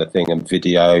that kind of thing, and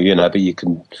video, you know, but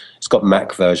it's got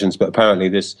Mac versions, but apparently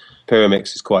this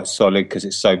Pyramix is quite solid because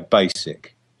it's so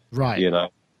basic. Right. You know,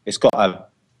 it's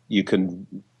got you can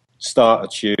start a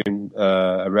tune,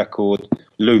 a record,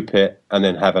 loop it, and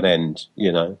then have an end,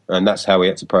 you know, and that's how we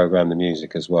had to program the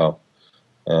music as well.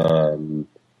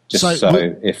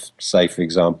 If, say, for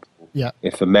example,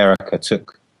 if America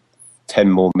took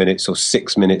 10 more minutes or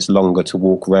 6 minutes longer to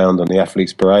walk around on the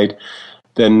Athletes Parade,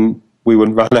 then we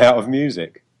wouldn't run out of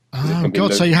music. Oh,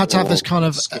 God, so you had to have this kind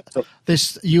of,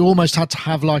 you almost had to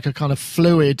have like a kind of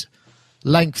fluid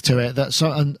length to it that,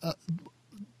 so, and,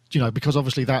 you know, because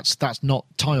obviously that's not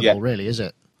timeable, really, is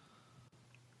it?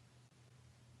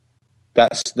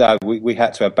 We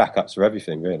had to have backups for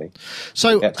everything, really.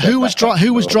 So who was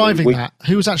driving that?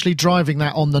 Who was actually driving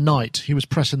that on the night? Who was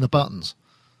pressing the buttons?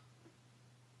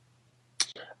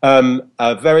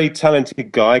 A very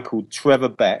talented guy called Trevor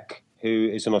Beck, who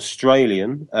is an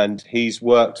Australian, and he's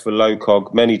worked for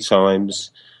Locog many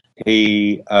times.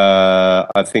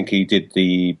 I think he did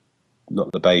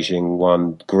not the Beijing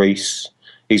one, Greece.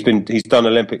 He's done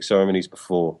Olympic ceremonies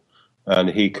before, and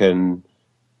he can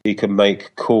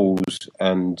make calls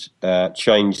and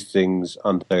change things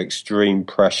under extreme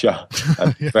pressure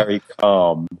and very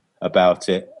calm about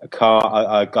it.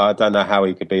 I don't know how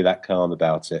he could be that calm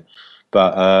about it,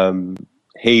 but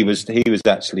he was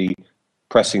actually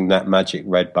pressing that magic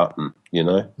red button, you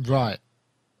know. Right.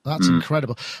 That's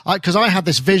incredible. Because I had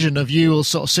this vision of you all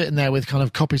sort of sitting there with kind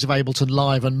of copies of Ableton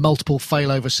Live and multiple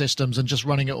failover systems and just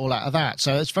running it all out of that.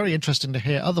 So it's very interesting to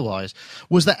hear otherwise.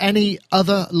 Was there any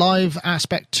other live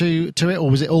aspect to it,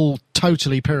 or was it all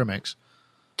totally Pyramix?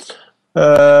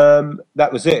 That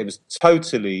was it. It was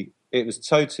totally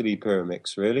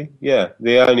Pyramix, really. Yeah.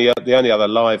 The only other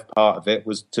live part of it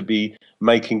was to be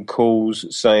making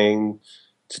calls saying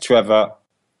to Trevor,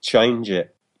 change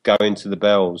it. Go into the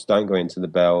bells, don't go into the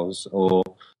bells, or,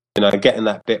 you know, getting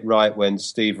that bit right when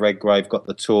Steve Redgrave got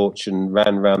the torch and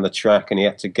ran around the track and he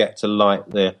had to get to light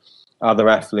the other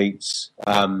athletes'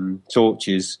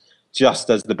 torches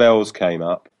just as the bells came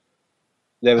up.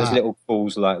 There was little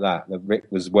calls like that Rick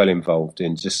was well involved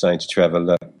in, just saying to Trevor,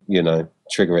 look, you know,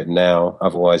 trigger it now,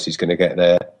 otherwise he's going to get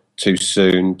there too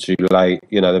soon, too late.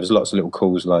 You know, there was lots of little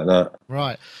calls like that.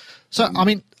 Right. So, I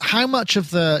mean, how much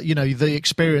of the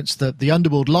experience, the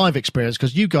Underworld live experience,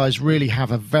 because you guys really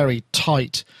have a very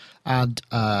tight and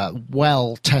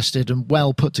well-tested and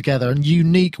well-put-together and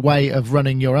unique way of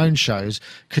running your own shows,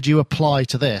 could you apply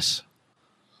to this?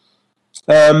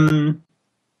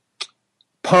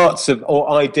 Parts of, or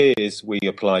ideas we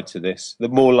applied to this, the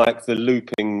more like the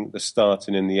looping, the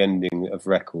starting and the ending of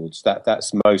records.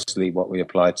 That's mostly what we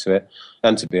applied to it.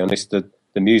 And to be honest, the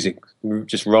music,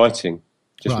 just writing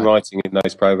in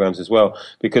those programs as well,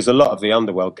 because a lot of the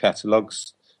Underworld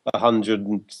catalogues,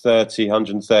 130,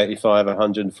 135,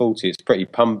 140, it's pretty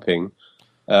pumping,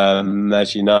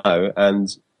 as you know,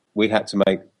 and we had to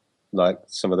make like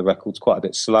some of the records quite a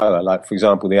bit slower. Like, for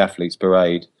example, the Athletes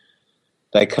Parade,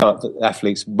 the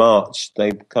athletes march,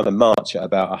 they kind of march at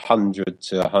about 100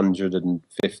 to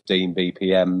 115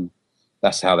 BPM.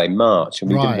 That's how they march, and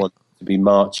we didn't want to be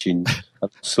marching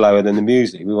slower than the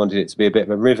music. We wanted it to be a bit of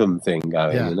a rhythm thing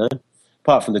going, you know.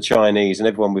 Apart from the Chinese and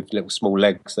everyone with little small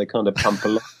legs, they kind of pump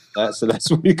a lot. So that's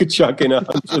when you could chuck in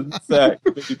 130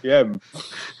 BPM.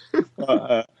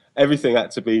 But, everything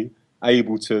had to be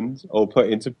Ableton or put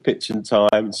into pitch and time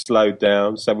and slowed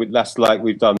down. So that's like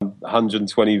we've done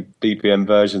 120 BPM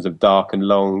versions of Dark and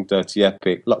Long, Dirty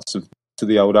Epic, lots of to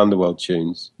the old Underworld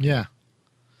tunes. Yeah.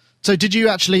 So did you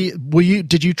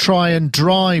try and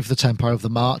drive the tempo of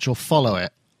the march or follow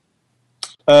it?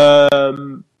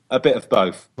 A bit of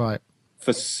both. Right.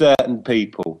 For certain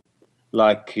people,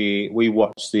 like we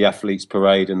watched the Athletes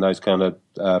Parade and those kind of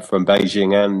from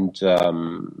Beijing and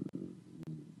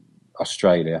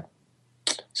Australia,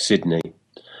 Sydney,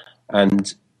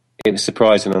 and it was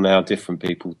surprising on how different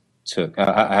people took,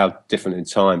 how different in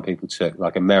time people took,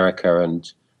 like America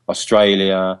and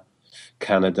Australia,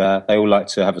 Canada. They all like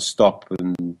to have a stop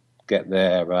and get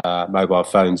their mobile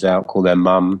phones out, call their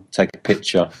mum, take a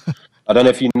picture. I don't know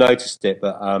if you noticed it,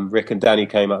 but Rick and Danny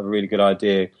came up with a really good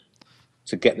idea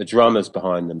to get the drummers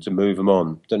behind them, to move them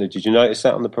on. Don't know, did you notice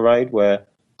that on the parade where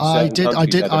I did.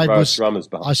 drummers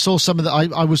behind? I saw some of the.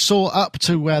 I saw up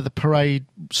to where the parade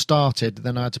started.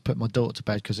 Then I had to put my daughter to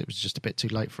bed because it was just a bit too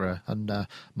late for her, and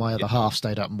my other half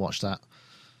stayed up and watched that.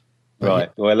 But right.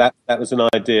 Yeah. Well, that was an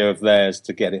idea of theirs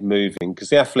to get it moving, because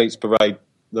the athletes' parade,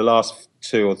 the last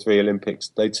 2 or 3 Olympics,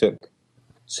 they took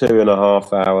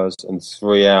 2.5 hours and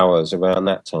 3 hours around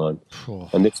that time,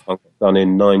 and this one got done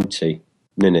in 90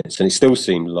 minutes, and it still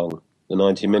seemed long. The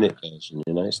 90-minute version,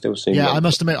 it still seemed. Yeah, long. I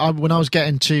must admit, when I was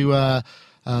getting to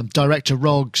Director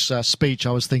Rogg's speech,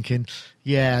 I was thinking,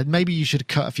 yeah, maybe you should have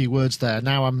cut a few words there.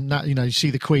 Now you see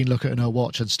the Queen look at her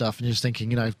watch and stuff, and you're just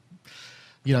thinking,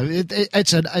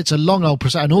 it's a long old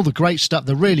procession, and all the great stuff,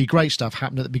 the really great stuff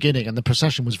happened at the beginning, and the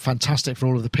procession was fantastic for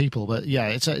all of the people. But yeah,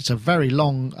 it's a very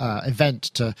long event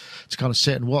to kind of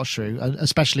sit and watch through, and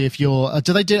especially if you're.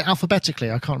 Do they do it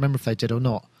alphabetically? I can't remember if they did or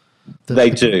not. They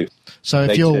do. So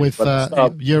if you're with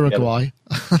Uruguay,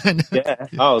 yeah.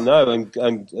 Oh no,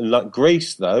 and like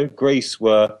Greece though,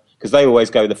 were, because they always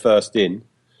go the first in,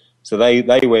 so they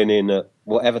went in at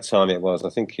whatever time it was. I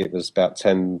think it was about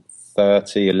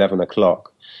 10:30, 11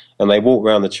 o'clock, and they walk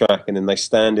around the track and then they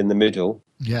stand in the middle.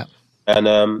 Yeah. And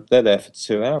they're there for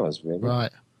 2 hours, really.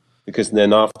 Right. Because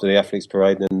then after the athletes'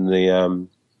 parade, then the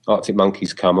Arctic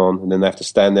Monkeys come on, and then they have to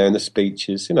stand there in the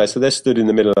speeches. So they're stood in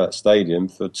the middle of that stadium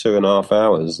for 2.5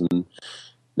 hours, and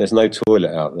there's no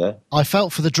toilet out there. I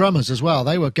felt for the drummers as well.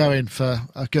 They were going for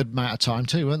a good amount of time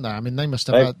too, weren't they? I mean, they must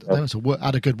have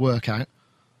had a good workout.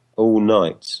 All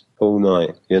night.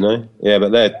 Yeah,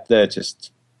 but they're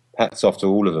just hats off to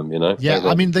all of them, Yeah,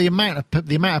 I mean the amount of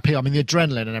people. I mean the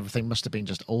adrenaline and everything must have been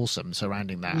just awesome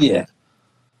surrounding that.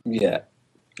 Yeah.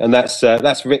 And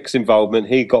that's Rick's involvement.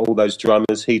 He got all those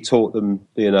drummers. He taught them,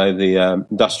 the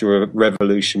Industrial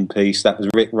Revolution piece. That was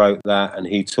Rick wrote that, and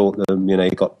he taught them. He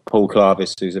got Paul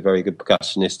Clarvis, who's a very good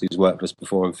percussionist, who's worked with us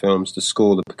before in films, to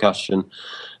score the percussion,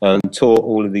 and taught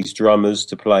all of these drummers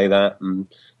to play that. And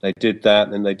they did that.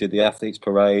 And then they did the athletes'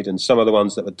 parade, and some of the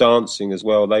ones that were dancing as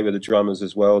well. They were the drummers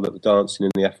as well that were dancing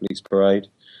in the athletes' parade.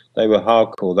 They were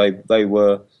hardcore.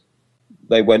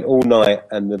 They went all night,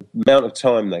 and the amount of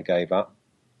time they gave up.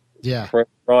 Yeah.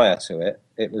 Prior to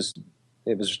it was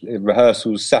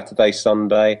rehearsals Saturday,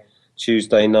 Sunday,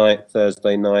 Tuesday night,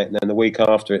 Thursday night, and then the week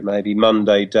after it maybe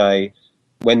Monday day,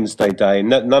 Wednesday day.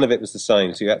 None of it was the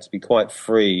same, so you had to be quite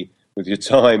free with your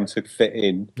time to fit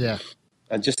in. Yeah.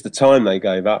 And just the time they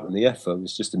gave up and the effort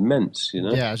was just immense,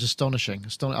 Yeah, it's astonishing.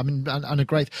 I mean, and a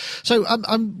great. So,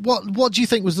 what do you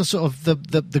think was the sort of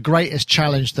the greatest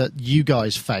challenge that you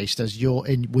guys faced as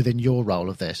within your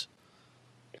role of this?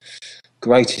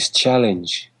 Greatest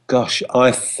challenge? Gosh,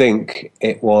 I think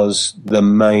it was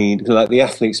the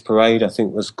athletes' parade. I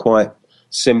think was quite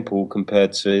simple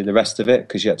compared to the rest of it,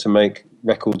 because you had to make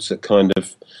records that kind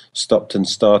of stopped and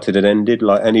started and ended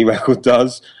like any record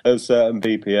does at a certain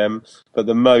BPM. But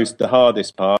the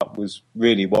hardest part was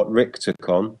really what Rick took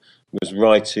on, was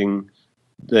writing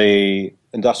the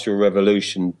Industrial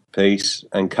Revolution piece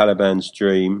and Caliban's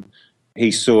Dream. He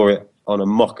saw it on a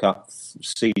mock-up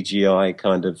CGI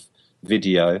kind of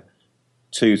video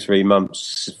 2, 3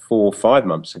 months, 4, 5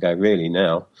 months ago, really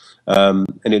now. And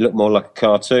it looked more like a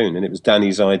cartoon, and it was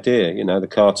Danny's idea. The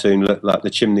cartoon looked like the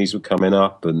chimneys were coming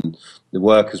up and the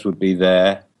workers would be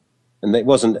there, and it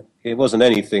wasn't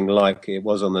anything like it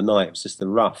was on the night. It was just a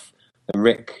rough. And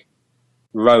Rick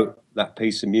wrote that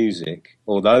piece of music,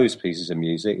 or those pieces of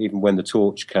music, even when the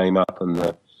torch came up and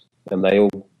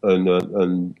all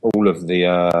of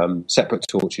the separate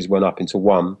torches went up into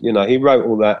one. He wrote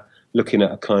all that looking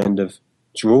at a kind of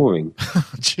drawing.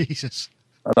 Jesus.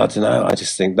 And I don't know, I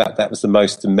just think that was the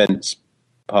most immense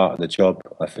part of the job,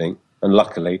 I think. And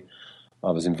luckily,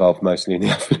 I was involved mostly in the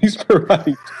athletes'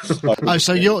 parade.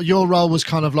 So your role was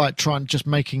kind of like just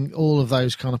making all of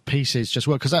those kind of pieces just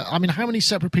work. Because, I mean, how many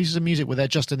separate pieces of music were there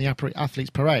just in the athletes'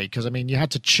 parade? Because, I mean, you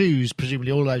had to choose,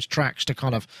 presumably, all those tracks to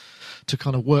kind of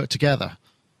work together.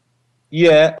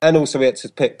 Yeah, and also we had to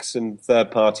pick some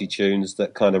third-party tunes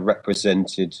that kind of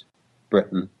represented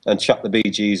Britain, and chuck the Bee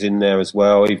Gees in there as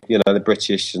well. The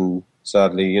British, and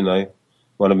sadly, another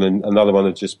one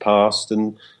had just passed,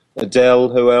 and Adele.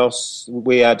 Who else?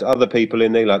 We had other people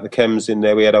in there, like the Chems in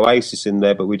there. We had Oasis in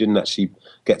there, but we didn't actually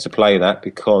get to play that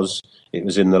because it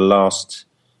was in the last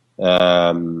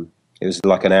It was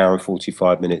like an hour and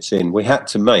 45 minutes in. We had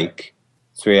to make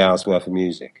 3 hours worth of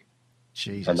music.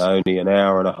 Jesus. And only an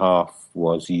hour and a half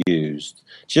was used,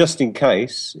 just in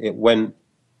case it went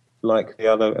like the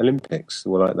other Olympics,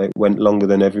 or like they went longer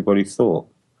than everybody thought.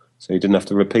 So we didn't have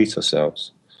to repeat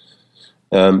ourselves.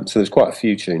 So there's quite a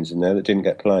few tunes in there that didn't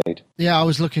get played. Yeah, I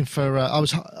was looking for I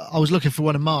was looking for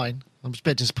one of mine. I'm a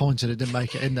bit disappointed it didn't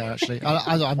make it in there, actually.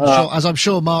 I'm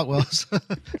sure Mark was.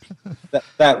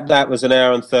 that was an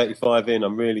hour and 35 in.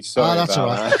 I'm really sorry. That's about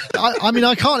all right. that. I mean,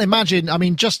 I can't imagine. I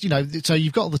mean, just, so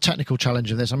you've got the technical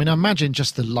challenge of this. I mean, I imagine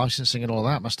just the licensing and all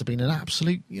that must have been an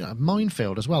absolute,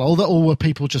 minefield as well. Or were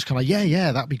people just kind of,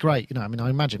 yeah, that'd be great. I mean, I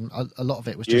imagine a lot of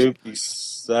it was just. You'd be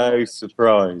so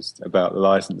surprised about the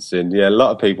licensing. Yeah, a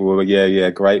lot of people were, yeah,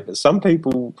 great, but some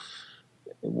people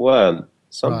weren't.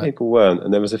 Some people weren't,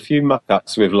 and there was a few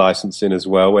muck-ups with licensing as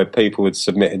well, where people had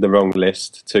submitted the wrong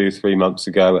list 2-3 months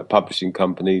ago at publishing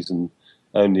companies and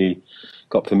only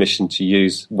got permission to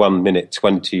use 1 minute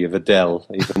 20 of Adele,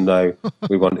 even though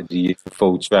we wanted to use the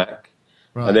full track.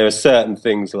 Right. And there are certain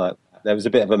things like that. There was a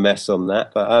bit of a mess on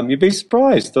that, but you'd be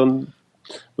surprised on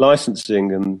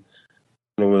licensing and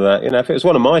all of that. If it was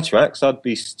one of my tracks, I'd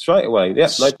be straight away, no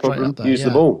problem, use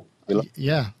them all.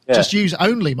 Yeah, just use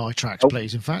only my tracks,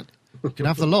 please, in fact. You can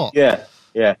have the lot. Yeah.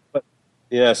 But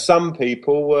some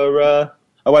people were,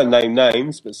 I won't name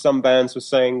names, but some bands were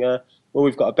saying, well,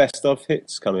 we've got a best of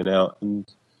hits coming out,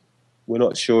 and we're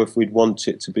not sure if we'd want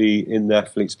it to be in the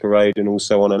Athletes Parade and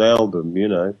also on an album,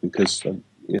 because, oh,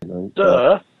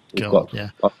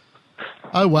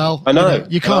 well, I know.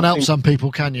 You can't help some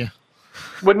people, can you?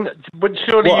 Wouldn't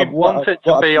surely you'd want it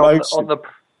to be on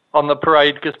the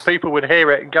parade, because people would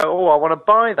hear it and go, oh, I want to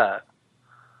buy that.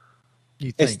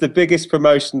 It's the biggest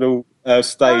promotional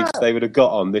stage they would have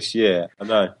got on this year. I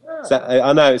know. Yeah.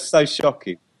 I know. It's so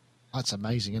shocking. That's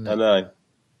amazing, isn't it? I know.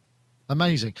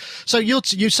 Amazing. So you're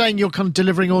saying you're kind of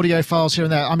delivering audio files here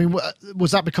and there. I mean,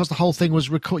 was that because the whole thing was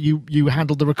you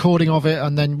handled the recording of it,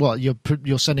 and then what?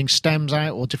 You're sending stems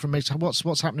out or different mix?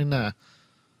 What's happening there?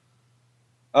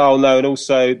 Oh no, and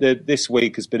also this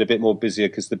week has been a bit more busier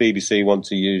because the BBC want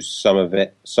to use some of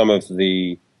the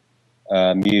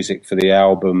music for the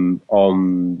album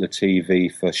on the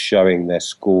TV for showing their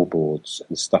scoreboards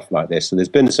and stuff like this. So there's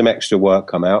been some extra work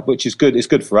come out, which is good. It's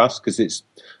good for us because it's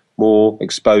more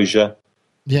exposure,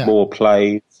 more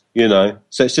plays,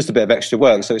 So it's just a bit of extra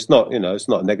work. So it's not, it's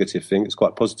not a negative thing. It's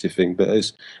quite a positive thing. But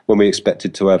it's when we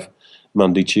expected to have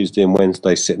Monday, Tuesday and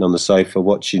Wednesday sitting on the sofa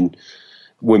watching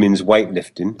women's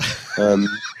weightlifting. And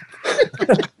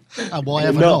why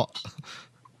ever not?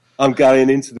 I'm going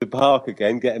into the park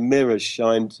again, getting mirrors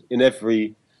shined in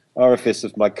every orifice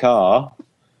of my car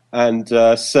and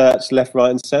searched left,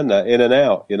 right and centre, in and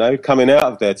out, Coming out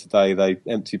of there today, they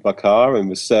emptied my car and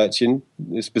was searching.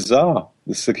 It's bizarre,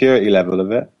 the security level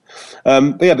of it.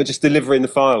 But just delivering the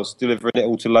files, delivering it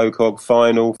all to Locog,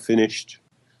 final, finished,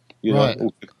 all to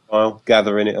the file,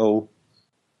 gathering it all,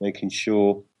 making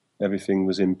sure everything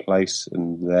was in place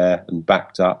and there and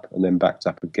backed up and then backed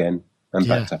up again and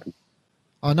backed up again.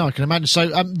 I know, I can imagine. So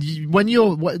when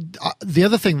the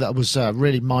other thing that was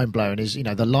really mind-blowing is,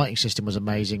 the lighting system was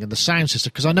amazing and the sound system,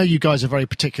 because I know you guys are very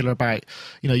particular about,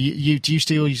 do you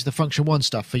still use the Function One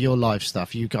stuff for your live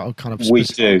stuff? You got kind of We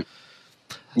do,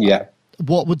 yeah.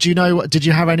 What would you know? Did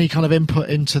you have any kind of input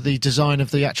into the design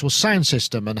of the actual sound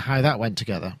system and how that went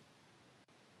together?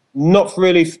 Not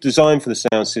really designed for the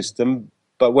sound system,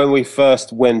 but when we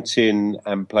first went in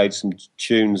and played some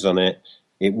tunes on it,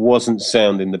 it wasn't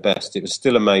sounding the best. It was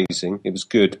still amazing. It was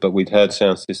good, but we'd heard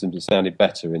sound systems that sounded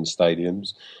better in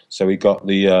stadiums. So we got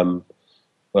the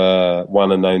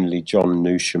one and only John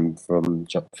Newsham from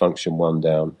Function One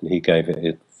down, and he gave it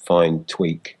a fine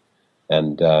tweak,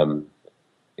 and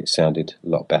it sounded a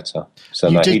lot better. So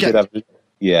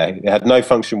it had no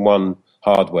Function One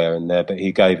hardware in there, but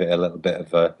he gave it a little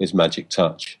bit of his magic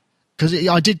touch. Because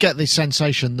I did get the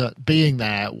sensation that being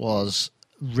there was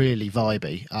really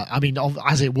vibey. I mean,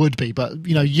 as it would be, but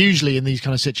usually in these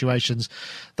kind of situations,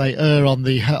 they err on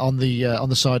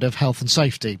the side of health and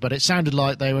safety. But it sounded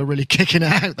like they were really kicking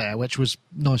it out there, which was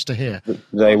nice to hear.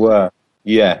 They were,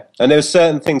 yeah. And there were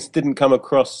certain things that didn't come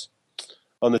across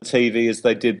on the TV as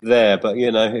they did there. But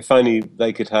if only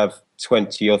they could have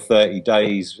 20 or 30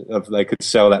 days they could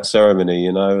sell that ceremony,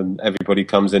 and everybody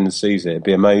comes in and sees it. It'd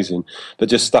be amazing. But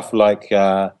just stuff like,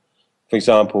 for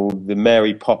example, the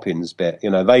Mary Poppins bit,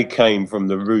 they came from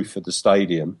the roof of the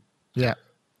stadium. Yeah.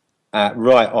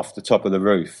 Right off the top of the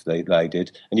roof, they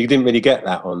did. And you didn't really get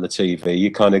that on the TV.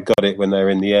 You kind of got it when they were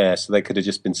in the air, so they could have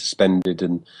just been suspended.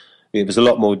 And it was a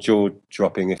lot more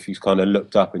jaw-dropping if you kind of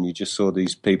looked up and you just saw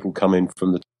these people coming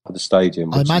from the of the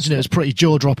stadium. I imagine it was pretty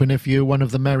jaw-dropping if you were one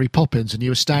of the Mary Poppins and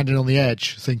you were standing on the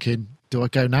edge thinking, do I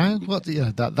go now? What,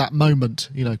 that moment,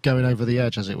 going over the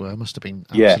edge, as it were, must have been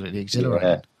absolutely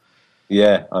exhilarating.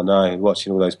 Yeah, I know.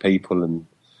 Watching all those people and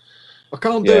I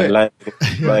can't do it.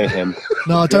 Mayhem.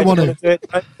 No, I don't want to. Do it.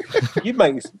 You'd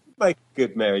make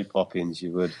good Mary Poppins,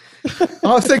 you would.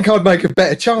 I think I'd make a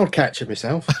better child catcher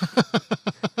myself.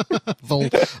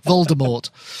 Voldemort.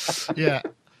 Yeah.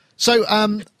 So,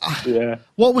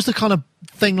 what was the kind of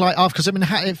thing like after? Because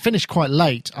it finished quite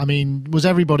late. I mean, was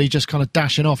everybody just kind of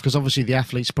dashing off? Because obviously the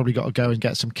athletes probably got to go and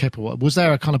get some kip or what. Was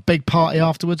there a kind of big party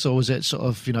afterwards, or was it sort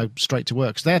of straight to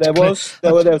work? There was.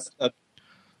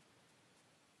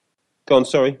 Go on,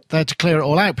 sorry. They had to clear it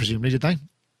all out, presumably, did they?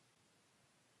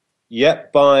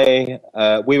 Yep.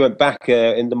 We went back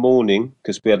in the morning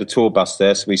because we had a tour bus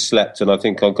there, so we slept, and I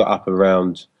think I got up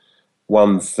around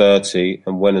 1:30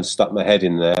 and went and stuck my head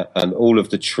in there, and all of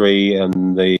the tree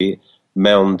and the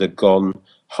mound had gone.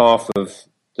 Half of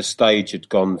the stage had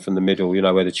gone from the middle,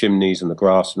 where the chimneys and the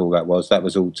grass and all that was. That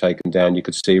was all taken down. You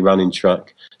could see running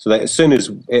track. So as soon as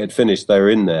it had finished, they were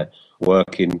in there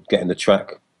working, getting the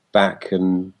track back,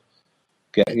 and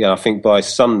I think by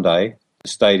Sunday the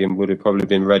stadium would have probably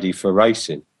been ready for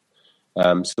racing.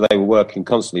 So they were working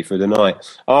constantly through the night.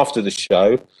 After the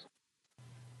show.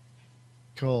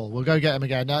 Cool. We'll go get him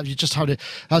again. Now, you just hold it.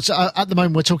 At the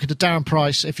moment, we're talking to Darren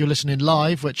Price. If you're listening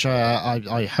live, which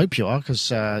I hope you are, because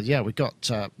we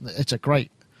got. It's a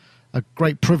great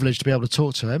privilege to be able to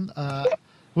talk to him.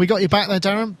 We got you back there,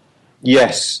 Darren.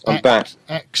 Yes, I'm back.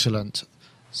 Excellent.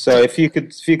 So if you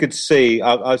could see,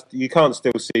 you can't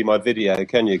still see my video,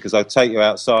 can you? Because I'll take you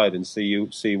outside and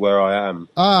see where I am.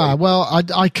 Well,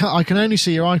 I can only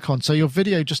see your icon, so your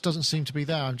video just doesn't seem to be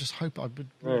there. I just hope I would.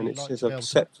 Really it says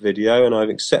accept video, and I've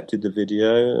accepted the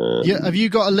video. Have you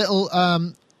got a little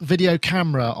video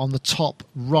camera on the top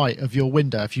right of your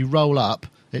window? If you roll up,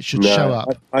 it should show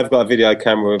up. I've got a video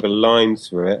camera with a line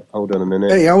through it. Hold on a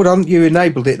minute. Hey, hold on. You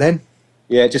enabled it then?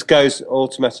 Yeah, it just goes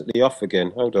automatically off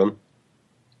again. Hold on.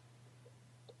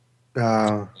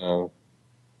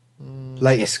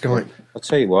 Latest Skype. I'll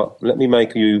tell you what, let me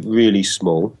make you really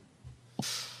small.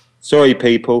 Sorry,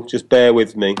 people, just bear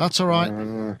with me. That's all right.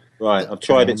 Right, I've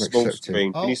tried it small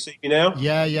screen. Can you see me now?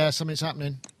 Yeah, something's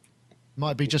happening.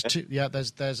 Might be just two. Yeah,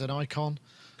 there's an icon.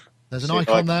 There's an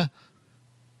icon there.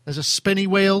 There's a spinny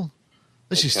wheel.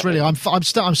 This is thrilling. I'm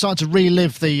starting to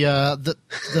relive the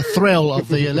thrill of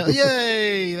the.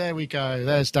 Yay! There we go.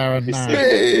 There's Darren now.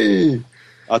 Hey!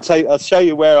 I'll show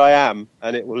you where I am,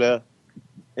 and it will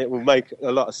make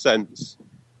a lot of sense.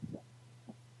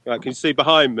 Right, can you see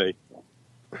behind me?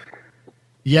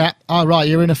 Yeah. All right.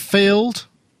 You're in a field.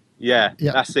 Yeah,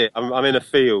 that's it. I'm in a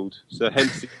field, so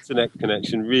hence the internet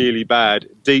connection really bad.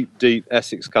 Deep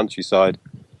Essex countryside.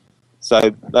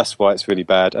 So that's why it's really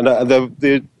bad. And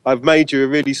I've made you a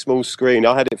really small screen.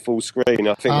 I had it full screen.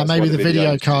 I think maybe the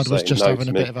video card was just having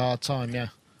a bit of a hard time. Yeah.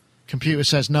 Computer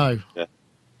says no. Yeah.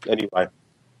 Anyway.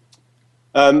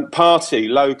 Party,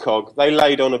 Locog, they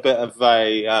laid on a bit of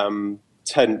a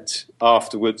tent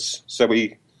afterwards. So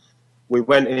we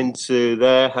went into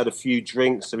there, had a few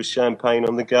drinks, there was champagne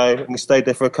on the go, and we stayed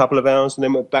there for a couple of hours and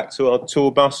then went back to our tour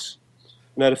bus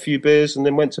and had a few beers and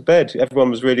then went to bed. Everyone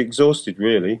was really exhausted,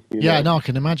 really. No, I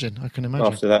can imagine.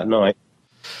 After that night.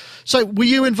 So were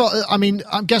you involved? I mean,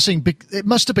 I'm guessing it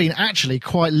must have been actually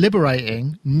quite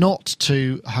liberating not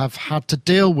to have had to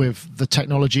deal with the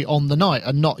technology on the night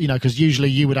and not, because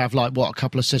usually you would have a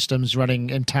couple of systems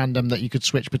running in tandem that you could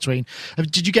switch between.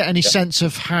 Did you get any sense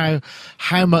of how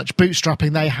much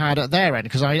bootstrapping they had at their end?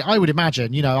 Because I would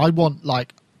imagine, I want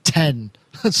 10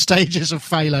 stages of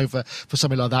failover for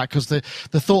something like that, because the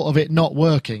thought of it not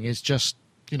working is just,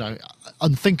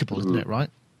 unthinkable, isn't it,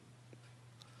 right?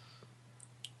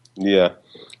 Yeah,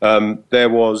 there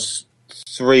was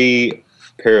 3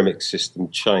 pyramid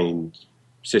systems chained.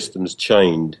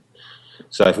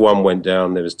 So if one went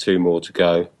down, there was 2 more to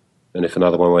go, and if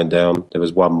another one went down, there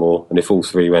was 1 more. And if all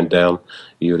 3 went down,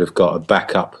 you would have got a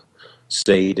backup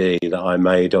CD that I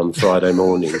made on Friday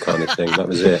morning, kind of thing. That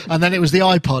was it. And then it was the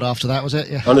iPod after that, was it?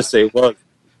 Yeah. Honestly, it was.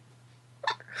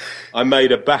 I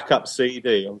made a backup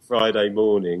CD on Friday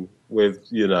morning with,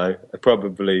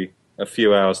 probably a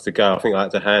few hours to go. I think I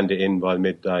had to hand it in by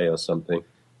midday or something.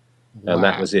 Wow. And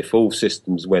that was if all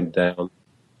systems went down.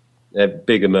 A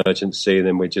big emergency, and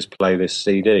then we'd just play this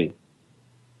CD.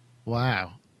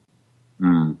 Wow.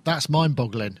 That's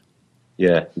mind-boggling.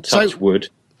 Yeah, touch wood.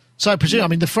 So I presume,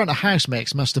 the front of house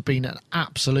mix must have been an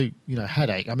absolute,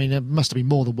 headache. There must have been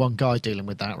more than one guy dealing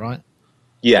with that, right?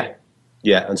 Yeah,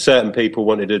 and certain people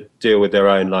wanted to deal with their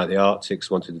own, like the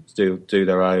Arctics wanted to do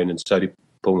their own, and so did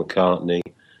Paul McCartney.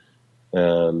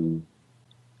 everybody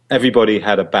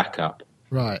had a backup.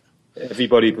 Right.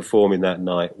 Everybody performing that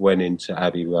night went into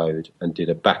Abbey Road and did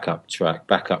a backup track,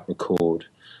 backup record.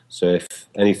 So if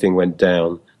anything went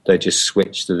down, they just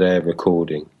switched to their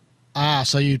recording.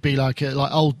 So you'd be like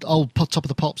old Top of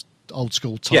the Pops, old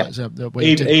school types. Yeah.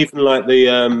 Even like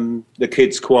the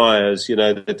kids' choirs,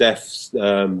 the deaf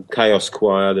Chaos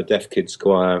Choir, the Deaf Kids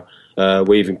Choir.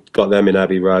 We even got them in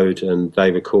Abbey Road, and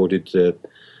they recorded the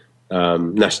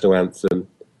national anthem.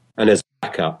 And as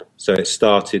backup, so it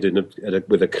started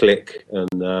with a click,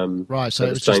 and right. So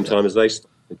at the same time as they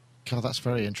started. God, that's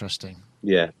very interesting.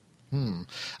 Yeah. And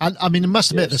I mean, I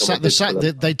must admit,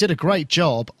 they did a great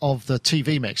job of the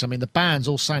TV mix. I mean, the bands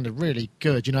all sounded really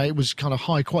good. It was kind of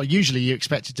high quality. Usually, you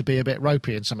expect it to be a bit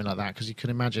ropey and something like that because you can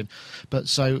imagine. But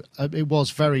so it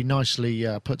was very nicely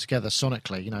put together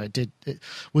sonically. It did.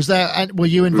 Was there? Were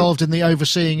you involved in the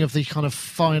overseeing of the kind of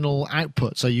final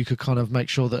output, so you could kind of make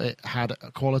sure that it had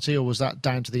a quality, or was that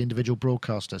down to the individual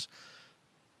broadcasters?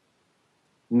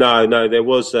 No. There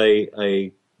was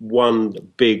a one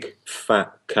big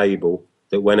fat cable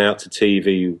that went out to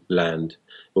TV Land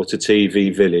or to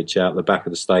TV Village out the back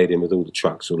of the stadium with all the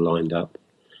trucks all lined up.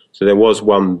 So there was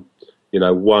one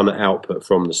output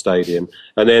from the stadium,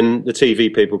 and then the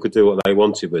TV people could do what they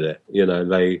wanted with it.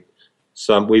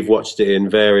 We've watched it in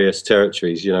various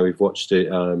territories. We've watched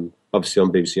it obviously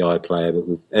on BBC iPlayer, but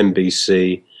with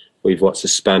NBC, we've watched the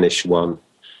Spanish one,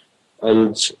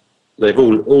 and they've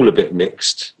all a bit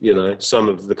mixed. Some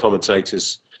of the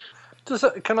commentators.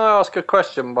 Can I ask a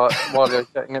question while you're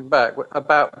getting him back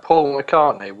about Paul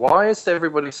McCartney? Why is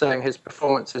everybody saying his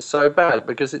performance is so bad?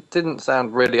 Because it didn't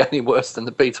sound really any worse than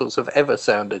the Beatles have ever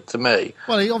sounded to me.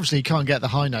 Well, he obviously can't get the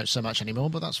high notes so much anymore,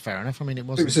 but that's fair enough. I mean,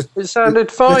 it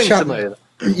sounded fine to me.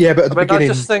 Yeah, but at the beginning,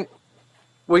 I just think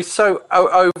we so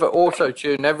over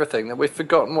auto-tune everything that we've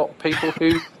forgotten what people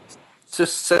who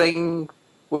just sing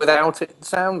without it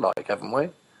sound like, haven't we?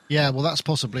 Yeah, well, that's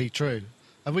possibly true.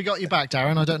 Have we got you back,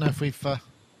 Darren? I don't know if we've... I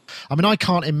mean, I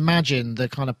can't imagine the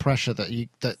kind of pressure that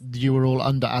you were all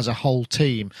under as a whole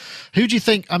team. Who do you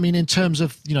think, I mean, in terms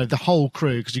of, the whole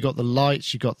crew, because you got the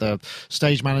lights, you got the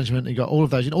stage management, you got all of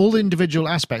those, all the individual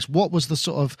aspects, what was the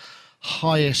sort of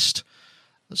highest,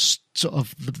 sort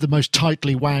of the most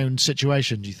tightly wound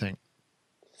situation, do you think?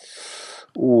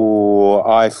 Oh,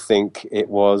 I think it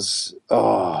was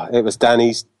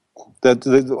Danny's.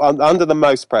 Under the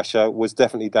most pressure was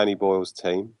definitely Danny Boyle's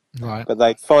team. Right. But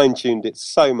they fine-tuned it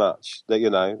so much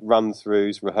that,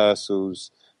 run-throughs,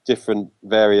 rehearsals, different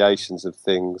variations of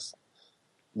things,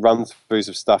 run-throughs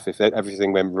of stuff if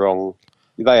everything went wrong.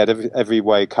 They had every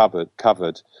way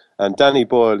covered. And Danny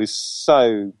Boyle is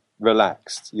so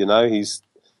relaxed, he's...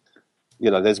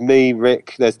 there's me,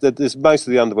 Rick, there's most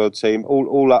of the Underworld team,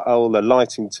 all the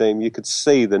lighting team. You could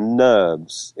see the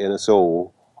nerves in us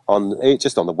all.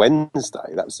 Just on the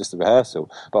Wednesday, that was just a rehearsal.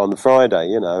 But on the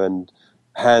Friday, and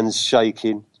hands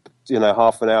shaking,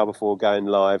 half an hour before going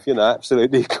live,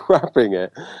 absolutely crapping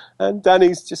it. And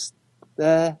Danny's just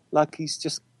there, like he's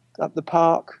just up the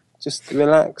park, just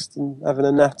relaxed and having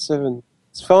a natter, and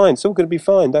it's fine. It's all going to be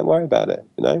fine. Don't worry about it,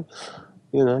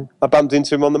 I bumped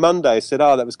into him on the Monday. Said,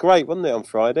 "Oh, that was great, wasn't it?" On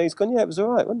Friday, he's gone, "Yeah, it was all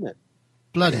right, wasn't it?"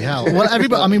 Bloody hell! Well,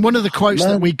 everybody. I mean, one of the quotes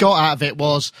that we got out of it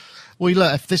was, "Well,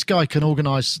 look, if this guy can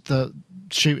organise the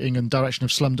shooting and direction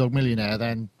of Slumdog Millionaire,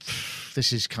 then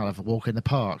this is kind of a walk in the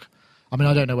park." I mean,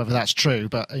 I don't know whether that's true,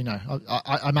 but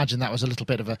I imagine that was a little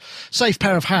bit of a safe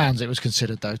pair of hands. It was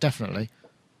considered, though, definitely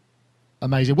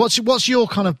amazing. What's your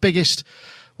kind of biggest?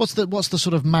 What's the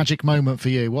sort of magic moment for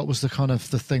you? What was the kind of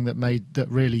the thing that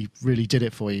really really did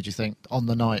it for you? Do you think on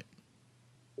the night?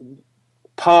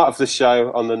 Part of the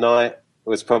show on the night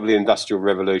was probably Industrial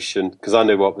Revolution, because I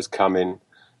knew what was coming,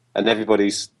 and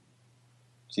everybody's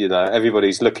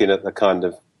looking at the kind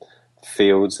of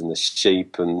fields and the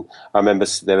sheep, and I remember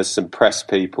there was some press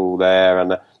people there,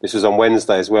 and this was on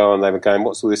Wednesday as well, and they were going,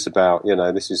 "What's all this about?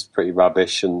 This is pretty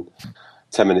rubbish." And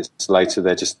 10 minutes later,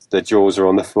 their jaws are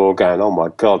on the floor going, "Oh my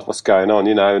God, what's going on?"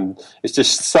 And it's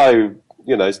just so,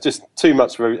 it's just too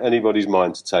much for anybody's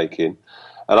mind to take in.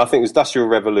 And I think Industrial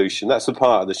Revolution, that's the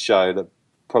part of the show that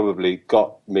probably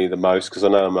got me the most, because I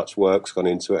know how much work's gone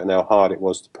into it and how hard it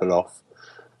was to pull off.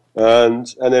 And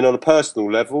then on a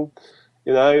personal level,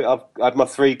 I've had my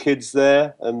 3 kids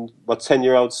there, and my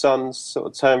 10-year-old son's sort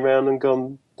of turned around and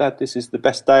gone, "Dad, this is the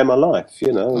best day of my life,"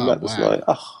 and that was like,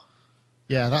 oh.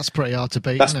 Yeah, that's pretty hard to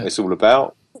beat. That's what it's all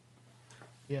about.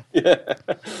 Yeah. Yeah.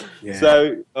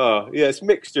 So, it's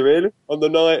mixture really. On the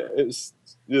night, it's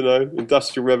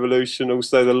Industrial Revolution,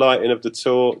 also the lighting of the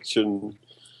torch, and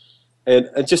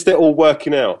and just it all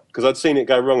working out, because I'd seen it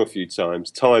go wrong a few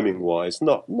times, timing-wise.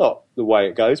 Not the way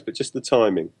it goes, but just the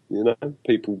timing. You know,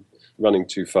 people running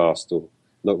too fast or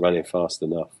not running fast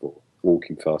enough or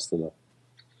walking fast enough.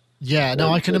 Yeah, no,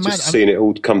 I can imagine. Just seeing it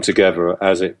all come together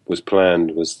as it was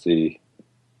planned was the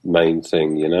main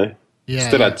thing, you know. Yeah,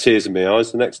 Still had tears in my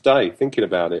eyes the next day thinking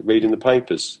about it, reading the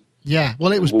papers. Yeah,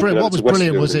 well, it was brilliant. What was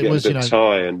brilliant was it was, you know,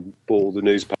 tie and bought all the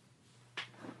newspaper.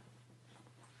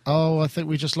 Oh, I think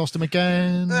we just lost him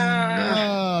again.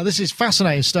 This is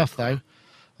fascinating stuff, though.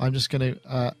 I'm just going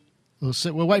to.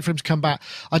 We'll wait for him to come back.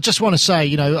 I just want to say,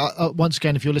 you know, once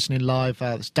again, if you're listening live,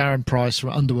 it's Darren Price from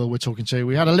Underworld we're talking to.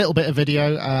 We had a little bit of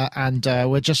video, and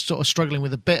we're just sort of struggling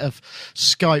with a bit of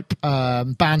Skype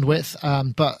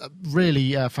bandwidth, but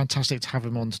really fantastic to have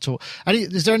him on to talk.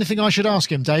 Is there anything I should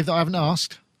ask him, Dave, that I haven't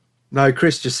asked? No,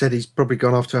 Chris just said he's probably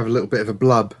gone off to have a little bit of a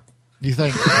blub. You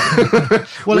think?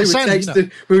 Well, we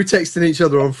were texting each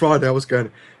other on Friday. I was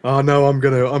going, "Oh no, I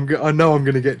know I'm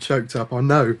gonna get choked up. I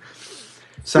know."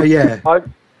 So yeah,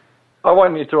 I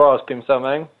want you to ask him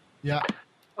something. Yeah.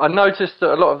 I noticed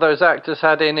that a lot of those actors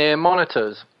had in-ear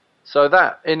monitors. So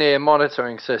that in-ear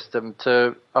monitoring system,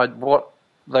 I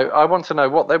want to know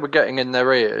what they were getting in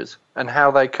their ears and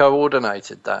how they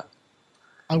coordinated that.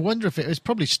 I wonder if it was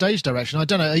probably stage direction. I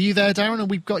don't know. Are you there, Darren? And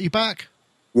we've got you back?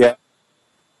 Yeah.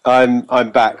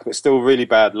 I'm back, but still really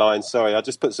bad line. Sorry, I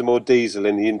just put some more diesel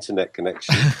in the internet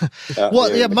connection.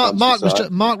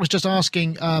 Mark was just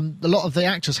asking. A lot of the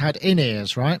actors had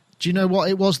in-ears, right? Do you know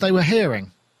what it was they were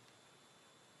hearing?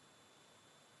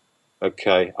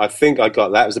 Okay, I think I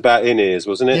got that. It was about in-ears,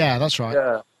 wasn't it? Yeah, that's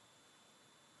right.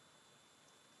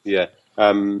 Yeah.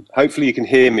 Hopefully you can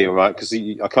hear me all right, because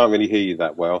I can't really hear you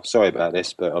that well. Sorry about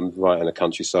this, but I'm right in the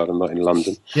countryside. I'm not in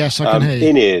London. Yes, I can hear you.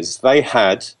 In-ears, they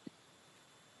had...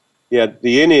 Yeah,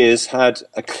 the in-ears had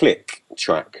a click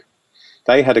track.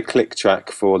 They had a click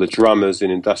track for the drummers in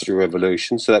Industrial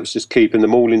Revolution, so that was just keeping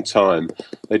them all in time.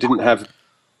 They didn't have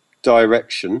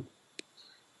direction.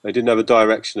 They didn't have a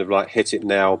direction of like hit it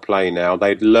now, play now.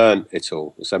 They'd learnt it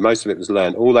all. So most of it was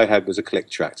learned. All they had was a click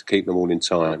track to keep them all in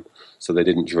time, so they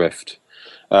didn't drift.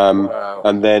 Wow.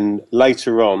 And then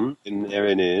later on in their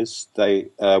in-ears,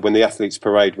 when the athletes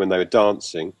parade, when they were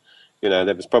dancing, you know,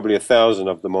 there was probably 1,000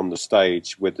 of them on the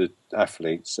stage with the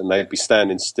athletes, and they'd be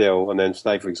standing still. And then,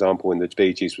 say, for example, when the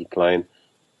Bee Gees was playing,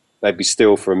 they'd be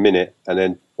still for a minute, and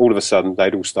then all of a sudden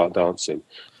they'd all start dancing.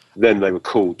 Then they were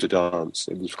called to dance.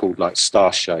 It was called like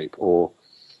Star Shape or.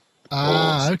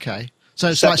 Okay. So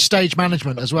it's like stage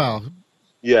management as well.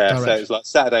 Yeah, Direction. So it was like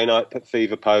Saturday Night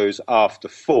Fever pose after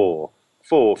 4,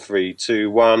 3, 2,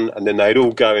 1, and then they'd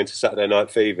all go into Saturday Night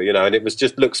Fever, you know, and it was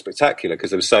just looked spectacular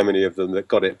because there were so many of them that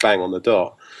got it bang on the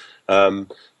dot.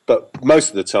 But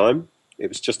most of the time, it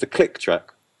was just a click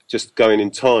track, just going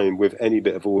in time with any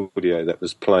bit of audio that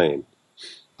was playing.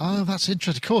 Oh, that's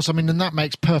interesting. Of course, I mean, and that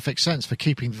makes perfect sense for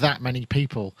keeping that many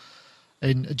people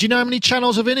in. Do you know how many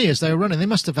channels of in-ears they were running? They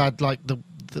must have had like the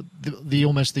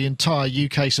almost the entire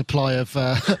UK supply of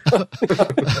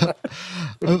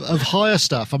of higher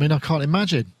stuff. I mean, I can't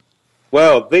imagine.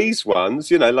 Well, these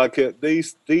ones, you know, like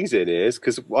these in-ears,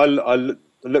 because I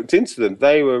looked into them,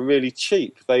 they were really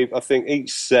cheap. I think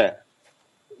each set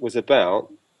was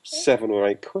about 7 or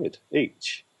 8 quid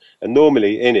each. And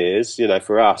normally in-ears, you know,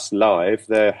 for us live,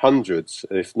 they're hundreds,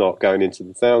 if not going into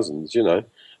the thousands, you know.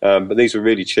 But these were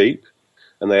really cheap,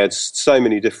 and they had so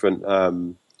many different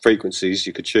frequencies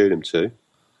you could tune them to,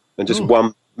 and just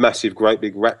one massive, great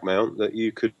big rack mount that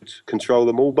you could control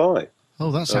them all by. Oh,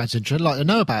 that sounds interesting. I'd like to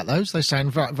know about those. They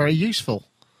sound very, very useful.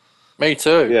 Me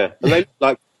too. Yeah, and they look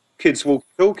like kids'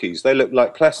 walkie-talkies. They look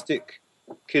like plastic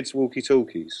kids'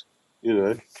 walkie-talkies, you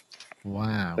know.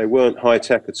 Wow. They weren't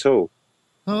high-tech at all.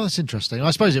 Oh, that's interesting. I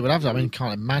suppose it would have. I mean,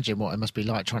 can't imagine what it must be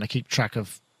like trying to keep track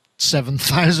of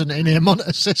 7,000 in-ear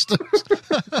monitor systems.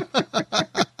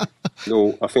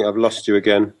 No, I think I've lost you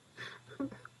again.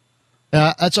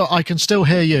 That's all. I can still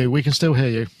hear you. We can still hear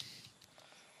you.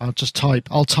 I'll type.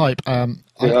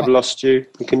 I've lost you.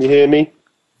 Can you hear me?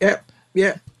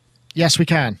 Yeah. Yes, we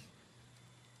can.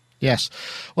 Yes.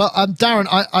 Well, Darren,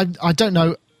 I don't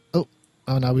know.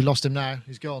 Oh no, we lost him now.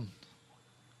 He's gone.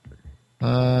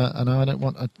 I know I don't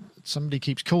want. Somebody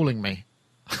keeps calling me,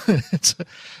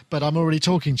 but I'm already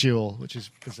talking to you all, which is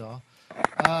bizarre.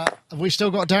 Have we still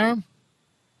got Darren?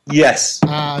 Yes.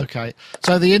 Okay.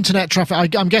 So the internet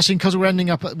traffic. I'm guessing because we're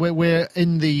ending up. We're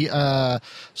in the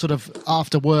sort of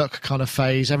after work kind of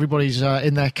phase. Everybody's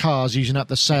in their cars using up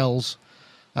the cells.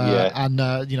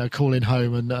 And you know, calling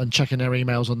home and checking their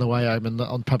emails on the way home and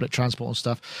on public transport and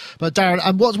stuff. But Darren,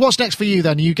 and what's next for you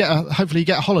then? You hopefully you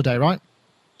get a holiday, right?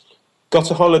 got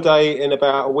a holiday in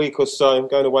about a week or so. I'm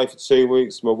going away for 2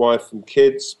 weeks, my wife and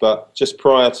kids. But just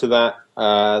prior to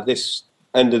that, this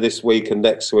end of this week and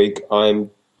next week,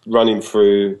 I'm running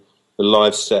through the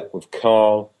live set with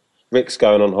Carl. Rick's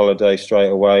going on holiday straight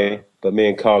away, but me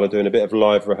and Carl are doing a bit of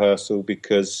live rehearsal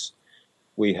because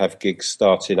we have gigs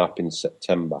starting up in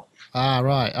September. Ah,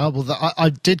 right. Oh, well,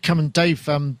 I did come, and Dave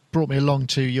brought me along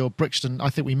to your Brixton. I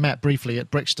think we met briefly at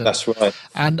Brixton. That's right.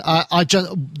 And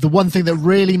the one thing that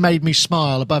really made me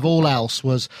smile above all else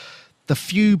was the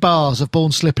few bars of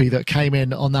Born Slippy that came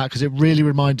in on that, because it really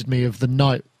reminded me of the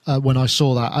night when I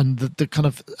saw that, and the kind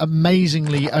of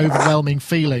amazingly overwhelming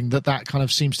feeling that kind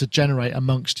of seems to generate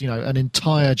amongst, an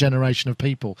entire generation of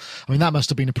people. I mean, that must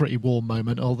have been a pretty warm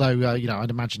moment, although, I'd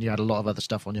imagine you had a lot of other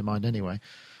stuff on your mind anyway.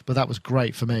 But that was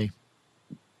great for me.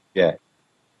 Yeah.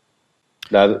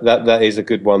 No, that is a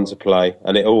good one to play,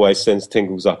 and it always sends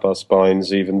tingles up our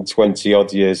spines, even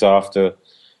 20-odd years after,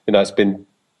 it's been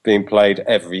being played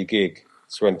every gig,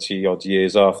 20-odd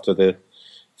years after the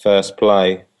first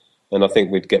play. And I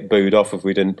think we'd get booed off if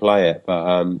we didn't play it,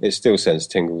 but it still sends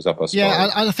tingles up our spine. Yeah,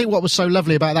 and I think what was so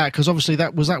lovely about that, because obviously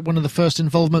that was one of the first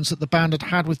involvements that the band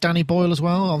had with Danny Boyle as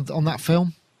well on that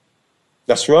film.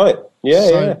 That's right.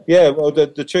 Yeah. Well,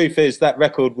 the truth is that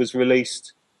record was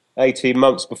released 18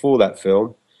 months before that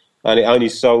film, and it only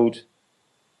sold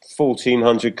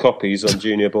 1,400 copies on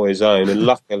Junior Boy's Own, and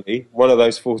luckily one of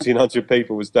those 1,400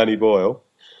 people was Danny Boyle,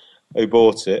 who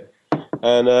bought it,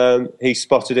 and he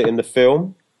spotted it in the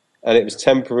film. And it was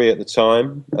temporary at the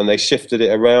time, and they shifted it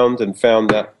around and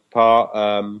found that part,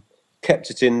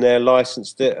 kept it in there,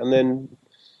 licensed it, and then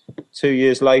 2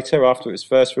 years later, after its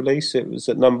first release, it was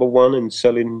at number one and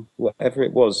selling whatever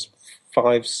it was,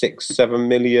 5, 6, 7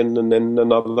 million, and then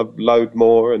another load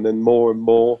more, and then more and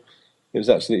more. It was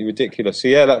absolutely ridiculous. So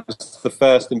yeah, that was the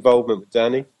first involvement with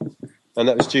Danny, and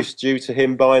that was just due to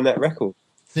him buying that record.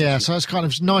 Yeah, so it's kind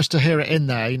of nice to hear it in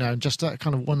there, just that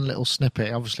kind of one little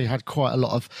snippet. Obviously had quite a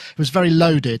lot of... It was very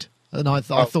loaded, and I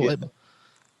thought yeah. it...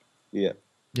 Yeah.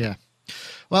 Yeah.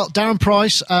 Well, Darren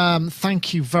Price,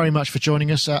 thank you very much for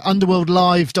joining us.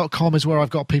 Underworldlive.com is where I've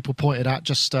got people pointed at.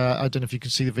 Just, I don't know if you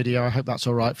can see the video. I hope that's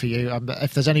all right for you.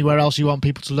 If there's anywhere else you want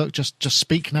people to look, just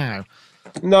speak now.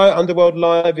 No, Underworld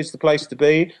Live is the place to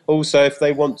be. Also, if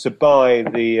they want to buy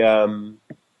the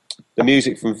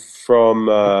music from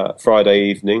Friday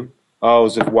evening,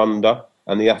 Isles of Wonder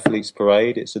and the Athlete's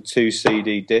Parade, it's a 2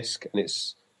 CD disc, and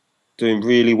it's doing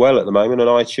really well at the moment on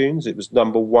iTunes. It was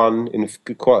number one in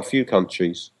quite a few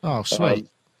countries. Oh, sweet.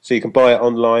 So you can buy it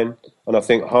online, and I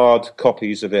think hard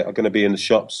copies of it are going to be in the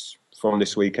shops from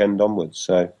this weekend onwards.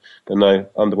 So, but no,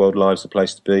 Underworld Live's the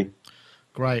place to be.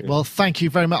 Great. Well, thank you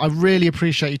very much. I really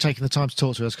appreciate you taking the time to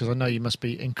talk to us, because I know you must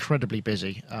be incredibly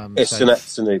busy. It's an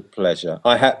absolute pleasure.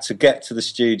 I had to get to the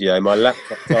studio. My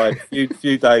laptop died a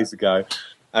few days ago,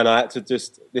 and I had to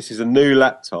this is a new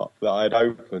laptop that I had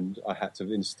opened. I had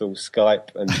to install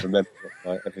Skype and remember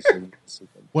everything.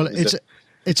 Well,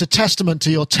 it's a testament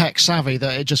to your tech savvy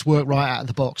that it just worked right out of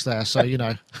the box there. So,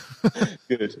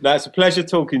 Good. No, it's a pleasure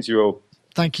talking to you all.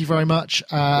 Thank you very much.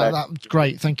 That was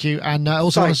great. Thank you. And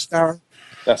also... Thanks, Darren.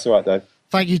 That's all right, Dave.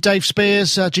 Thank you, Dave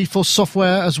Spears, GeForce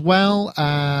Software as well.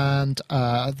 And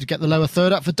to get the lower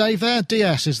third up for Dave there,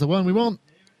 DS is the one we want.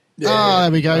 Yeah,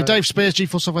 there we go. Dave Spears,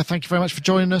 GeForce Software, thank you very much for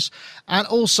joining us. And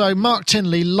also Mark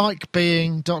Tinley,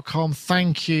 likebeing.com,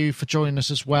 thank you for joining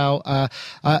us as well.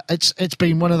 It's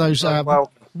been one of those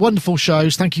wonderful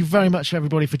shows. Thank you very much,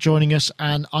 everybody, for joining us.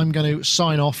 And I'm going to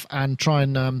sign off and try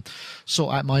and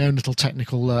sort out my own little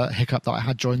technical hiccup that I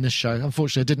had during this show.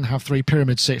 Unfortunately, I didn't have 3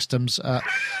 pyramid systems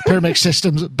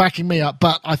backing me up,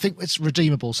 but I think it's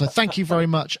redeemable. So thank you very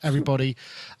much, everybody.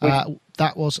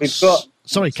 That was...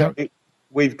 Sorry, Karen.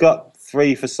 We've got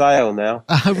 3 for sale now.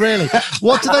 Really?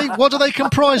 What do they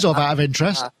comprise of, out of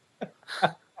interest?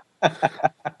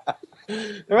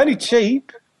 They're only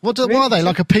cheap. What are they?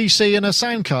 Like a PC and a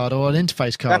sound card, or an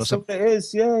interface card? That's or something? What it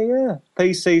is. Yeah.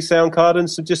 PC, sound card, and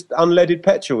some just unleaded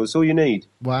petrol. That's all you need.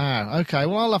 Wow. Okay.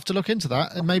 Well, I'll have to look into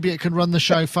that. And maybe it can run the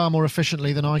show far more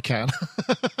efficiently than I can.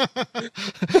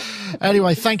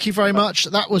 Anyway, thank you very much.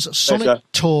 That was Sonic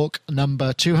Talk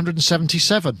number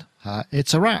 277.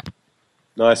 It's a wrap.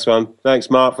 Nice one. Thanks,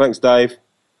 Mark. Thanks, Dave.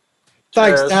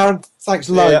 Thanks, Darren. Thanks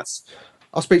loads.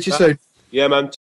 I'll speak to you soon. Yeah, man.